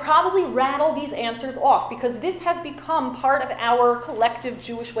 they will probably rattle these answers off because this has become part of our collective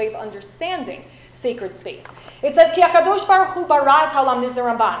Jewish way of understanding sacred space. It says, Ki HaKadosh Baruch Hu bara et haolam, this is the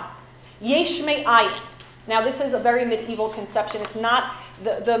Ramban. Yesh me'ayin. Now this is a very medieval conception. It's not,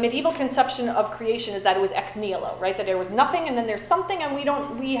 the medieval conception of creation is that it was ex nihilo, right? That there was nothing and then there's something and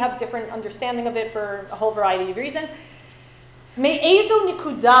we have different understanding of it for a whole variety of reasons. Me'ezo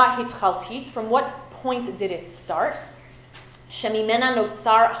nikuda hitchaltit, from what point did it start? Shemimena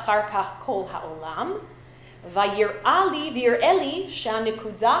notzar achar kach kol ha'olam. Vayir'ali v'yir'eli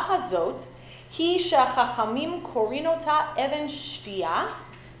she'anikuda hazot hi she'achachamim korin ota even shtiya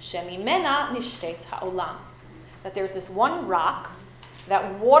shemimena nishtet ha'olam. That there's this one rock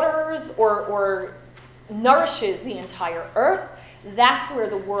that waters or nourishes the entire earth. That's where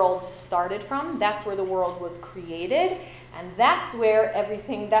the world started from. That's where the world was created. And that's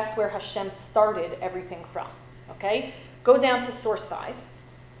where Hashem started everything from. Okay? Go down to source 5.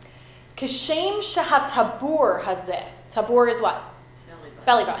 Kishem shahatabur hazeh. Tabur is what?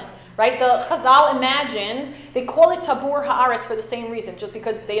 Belly button. Right? The Chazal imagined, they call it tabur haaretz for the same reason, just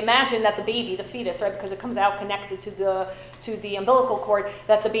because they imagine that the baby, the fetus, right, because it comes out connected to the umbilical cord,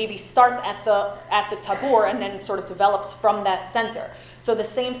 that the baby starts at the tabur and then sort of develops from that center. So the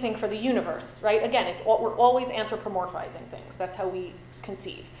same thing for the universe, right? Again, we're always anthropomorphizing things. That's how we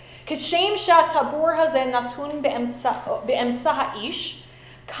conceive. Kishem shatabur hazeh natun be'emtza ha'ish,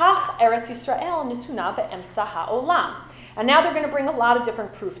 kach Eretz Yisrael netuna be'emtza ha'olam. And now they're going to bring a lot of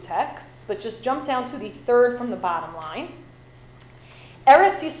different proof texts, but just jump down to the third from the bottom line.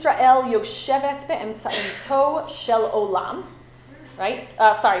 Eretz Yisrael yoshevet be'emtza'ito shel olam. Right?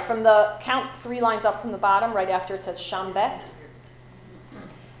 From the count 3 lines up from the bottom, right after it says shambet.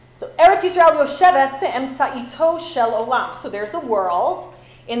 So Eretz Yisrael yoshevet be'emtza'ito shel olam. So there's the world.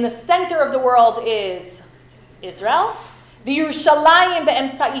 In the center of the world is Israel. The Yerushalayim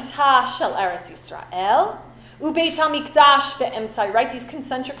be'emtza'ita shel Eretz Yisrael. Ubeit HaMikdash be'emtza, right? These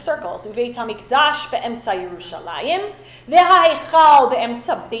concentric circles. Ubeit HaMikdash be'emtza Yerushalayim. Ve'ha'echal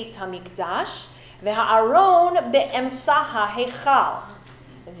be'emtza Beit HaMikdash. Ve'ha'aron be'emtza ha'echal.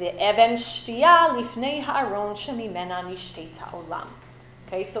 Ve'even shtiya lifnei ha'aron shemimena nishtet ha'olam.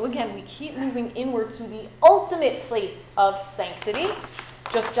 Okay, so again, we keep moving inward to the ultimate place of sanctity.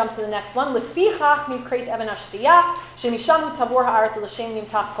 Just jump to the next one. Lefichach nikreit even ha'shtiya, shemisham tavor ha'aretz l'shem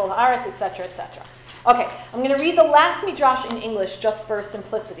nimtach kol ha'aretz, etc., etc. Okay, I'm going to read the last midrash in English just for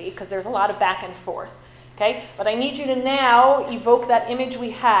simplicity, because there's a lot of back and forth. Okay, but I need you to now evoke that image we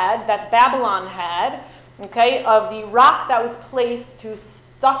had, that Babylon had, okay, of the rock that was placed to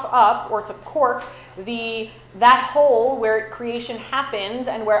stuff up or to cork that hole where creation happened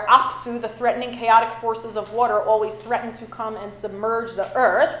and where Apsu, the threatening chaotic forces of water, always threatened to come and submerge the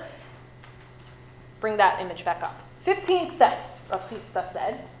earth. Bring that image back up. 15 steps, Rav Chisda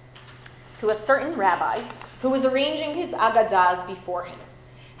said, to a certain rabbi who was arranging his agadas before him.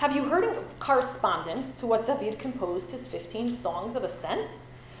 Have you heard in correspondence to what David composed his 15 songs of ascent?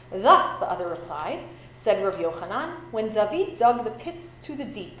 Thus, the other replied, said Rav Yochanan, when David dug the pits to the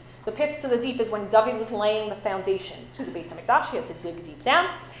deep, The pits to the deep is when David was laying the foundations to the Beit HaMikdash. He had to dig deep down.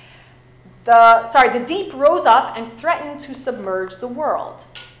 The deep rose up and threatened to submerge the world.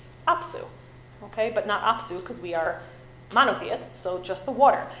 Apsu. Okay, but not Apsu because we are monotheists, so just the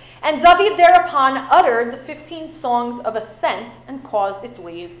water. And David thereupon uttered the 15 songs of ascent and caused its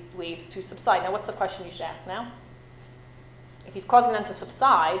waves to subside. Now, what's the question you should ask now? If he's causing them to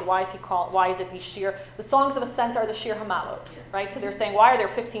subside, why is it these shir? The songs of ascent are the shir hamalot, right? So they're saying, why are there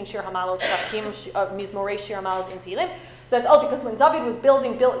 15 shir hamalot, mizmorei shir hamalot in Tehillim? Says, because when David was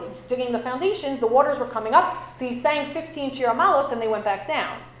digging the foundations, the waters were coming up, so he sang 15 shir hamalot and they went back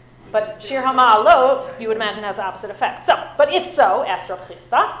down. But shir hamalot, you would imagine, has the opposite effect. So, but if so, asked Rav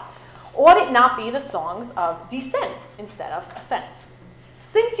Chisda, ought it not be the songs of descent instead of ascent?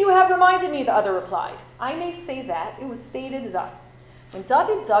 Since you have reminded me, the other replied, I may say that it was stated thus. When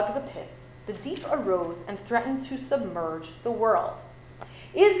David dug the pits, the deep arose and threatened to submerge the world.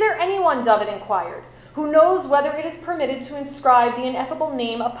 Is there anyone, David inquired, who knows whether it is permitted to inscribe the ineffable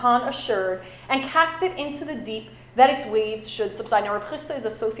name upon a sherd and cast it into the deep that its waves should subside? Now, Rav Chisda is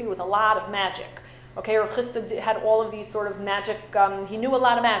associated with a lot of magic. Okay, Rav Chisda had all of these sort of magic, he knew a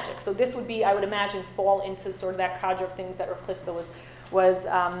lot of magic. So this would be, I would imagine, fall into sort of that cadre of things that Rav Chisda was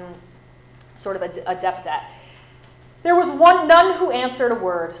sort of adept at. There was none who answered a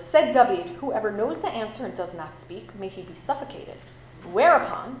word. Said David, whoever knows the answer and does not speak, may he be suffocated.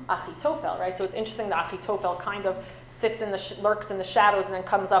 Whereupon, Achitophel, right? So it's interesting that Achitophel kind of lurks in the shadows and then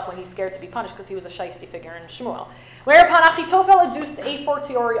comes up when he's scared to be punished because he was a shiesty figure in Shmuel. Whereupon Achitophel adduced a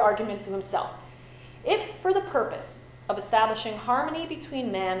fortiori argument to himself. If for the purpose of establishing harmony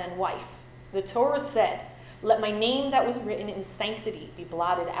between man and wife, the Torah said, let my name that was written in sanctity be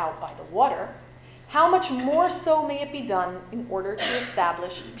blotted out by the water, how much more so may it be done in order to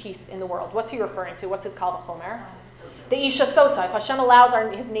establish peace in the world? What's he referring to? What's his kal v'chomer? The Isha Sota. If Hashem allows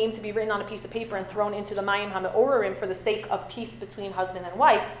his name to be written on a piece of paper and thrown into the Mayim HaMe'orerim for the sake of peace between husband and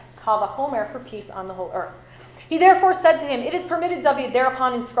wife, kal v'chomer for peace on the whole earth. He therefore said to him, it is permitted, David,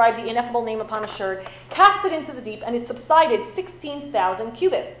 thereupon inscribe the ineffable name upon a sherd, cast it into the deep, and it subsided 16,000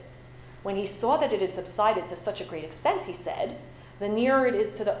 cubits. When he saw that it had subsided to such a great extent, he said, the nearer it is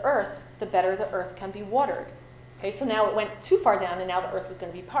to the earth, the better the earth can be watered. Okay, so now it went too far down, and now the earth was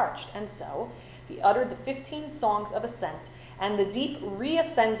going to be parched. And so he uttered the 15 songs of ascent, and the deep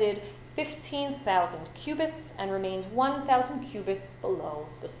reascended 15,000 cubits and remained 1,000 cubits below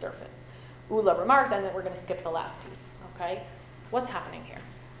the surface. Ula remarked, and then we're going to skip the last piece. Okay, what's happening here?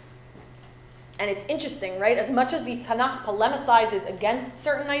 And it's interesting, right? As much as the Tanakh polemicizes against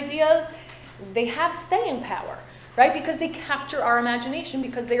certain ideas, they have staying power, right? Because they capture our imagination,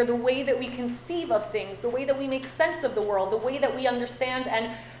 because they are the way that we conceive of things, the way that we make sense of the world, the way that we understand,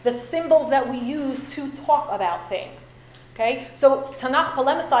 and the symbols that we use to talk about things. Okay? So Tanakh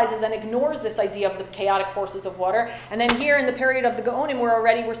polemicizes and ignores this idea of the chaotic forces of water. And then here in the period of the Gaonim,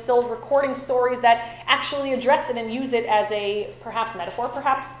 we're still recording stories that actually address it and use it as a perhaps metaphor,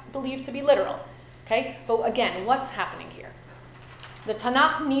 perhaps believed to be literal. Okay? But again, what's happening here? The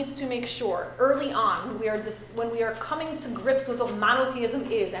Tanakh needs to make sure early on, when we are coming to grips with what monotheism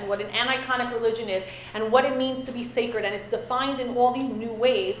is and what an aniconic religion is and what it means to be sacred, and it's defined in all these new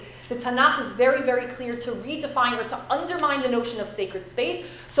ways, the Tanakh is very, very clear to redefine or to undermine the notion of sacred space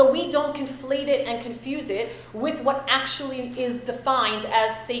so we don't conflate it and confuse it with what actually is defined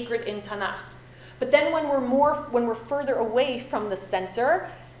as sacred in Tanakh. But then when we're further away from the center,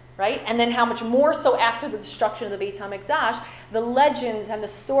 right? And then how much more so after the destruction of the Beit HaMikdash, the legends and the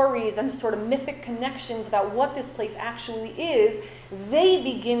stories and the sort of mythic connections about what this place actually is, they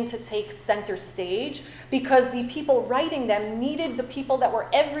begin to take center stage because the people writing them needed the people that were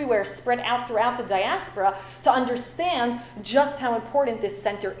everywhere spread out throughout the diaspora to understand just how important this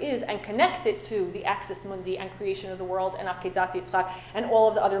center is and connect it to the Axis Mundi and creation of the world and Akedat Yitzchak and all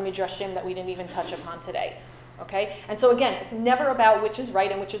of the other midrashim that we didn't even touch upon today. Okay? And so again, it's never about which is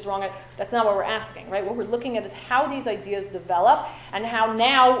right and which is wrong. That's not what we're asking, right? What we're looking at is how these ideas develop and how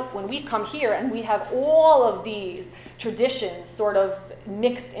now when we come here and we have all of these traditions sort of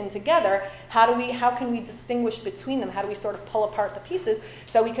mixed in together, how can we distinguish between them? How do we sort of pull apart the pieces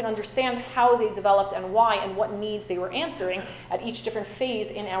so that we can understand how they developed and why and what needs they were answering at each different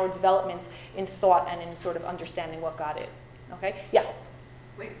phase in our development in thought and in sort of understanding what God is. Okay? Yeah?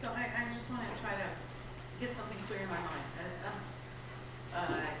 Wait, so I just want to try to get something clear in my mind.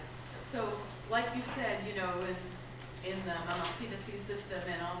 So, like you said, in the Mamachidati system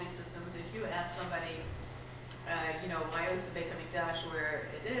and all these systems, if you ask somebody, why is the Beit HaMikdash where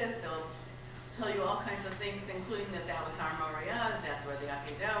it is, they'll tell you all kinds of things, including that was Har Moriah, that's where the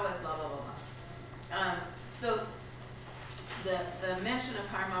Akedah was, blah, blah, blah, blah. So, the mention of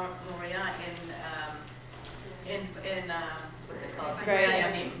Har Moriah in what's it called? Right.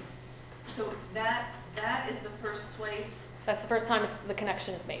 Divrei. So that is the first place That's the first time the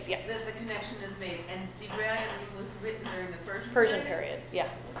connection is made, yeah. that the connection is made. And Divrei was written during the Persian period, yeah.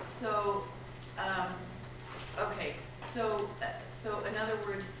 So, okay, so in other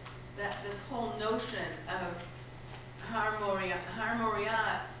words, that this whole notion of Har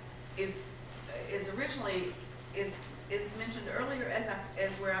Moriah is originally is mentioned earlier as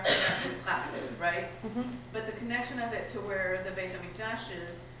where Yitzchak is, right? Mhm. But the connection of it to where the Beit HaMikdash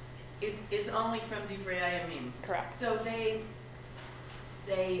is only from Divrei Hayamim. Correct. So they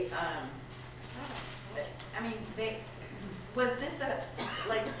was this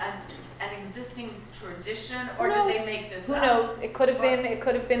an existing tradition, or Who did knows? they make this Who up? knows? It could have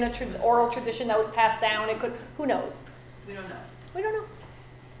been a oral tradition that was passed down. Who knows? We don't know. We don't know.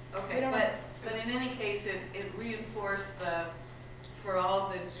 Okay, We don't but in any case, it reinforced for all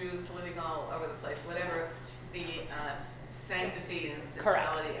the Jews living all over the place, whatever the sanctity and Correct.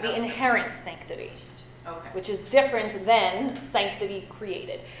 sexuality of The inherent sanctity, Okay. which is different than sanctity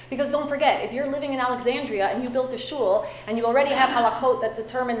created. Because don't forget, if you're living in Alexandria and you built a shul and you already have halachot that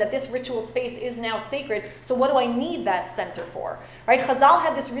determine that this ritual space is now sacred, so what do I need that center for? Right? Chazal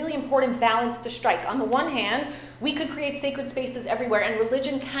had this really important balance to strike. On the one hand, we could create sacred spaces everywhere, and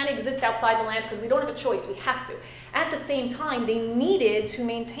religion can exist outside the land because we don't have a choice, we have to. At the same time, they needed to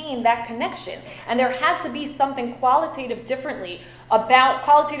maintain that connection, and there had to be something qualitatively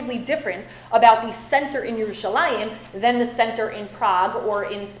different about the center in Yerushalayim than the center in Prague or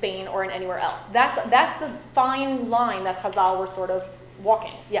in Spain or in anywhere else. That's the fine line that Chazal were sort of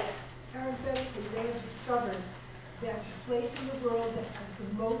walking. Yeah. Parenthetically, they have discovered that the place in the world that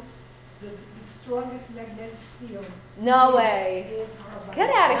has the strongest magnetic field No way. is Har Bayit. Get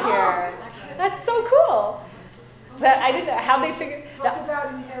out of here. That's so cool. That I didn't know how they figured Talk that.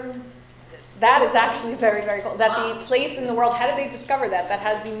 about inherent. That is actually very, very cool. That the place in the world, how did they discover that? That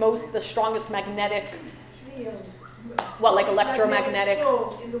has the strongest magnetic, Field. What, like Strongest electromagnetic-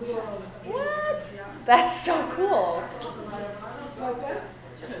 field in the world. What? Yeah. That's so cool. What's that?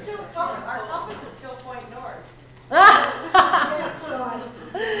 Our compass is still pointing north. Yes, right.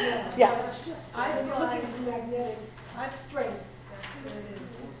 Yeah. I look at the magnetic strength. That's what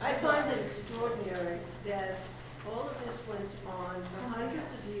it is. I find it extraordinary that all of this went on for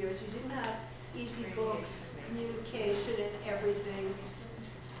hundreds of years. You didn't have easy books, communication, and everything.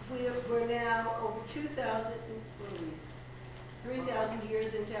 We're now over 3,000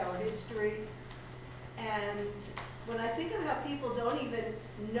 years into our history. And when I think of how people don't even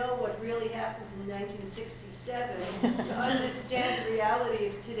know what really happened in 1967 to understand the reality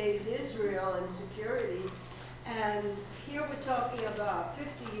of today's Israel and security, and here we're talking about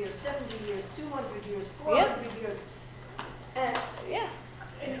 50 years, 70 years, 200 years, 400 years, and Yeah.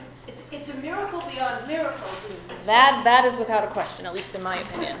 it's a miracle beyond miracles. It's That is without a question, at least in my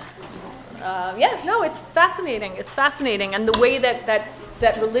opinion. It's fascinating. It's fascinating, and the way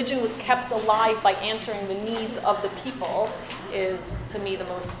that religion was kept alive by answering the needs of the people is, to me, the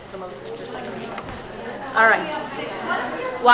most interesting. All right.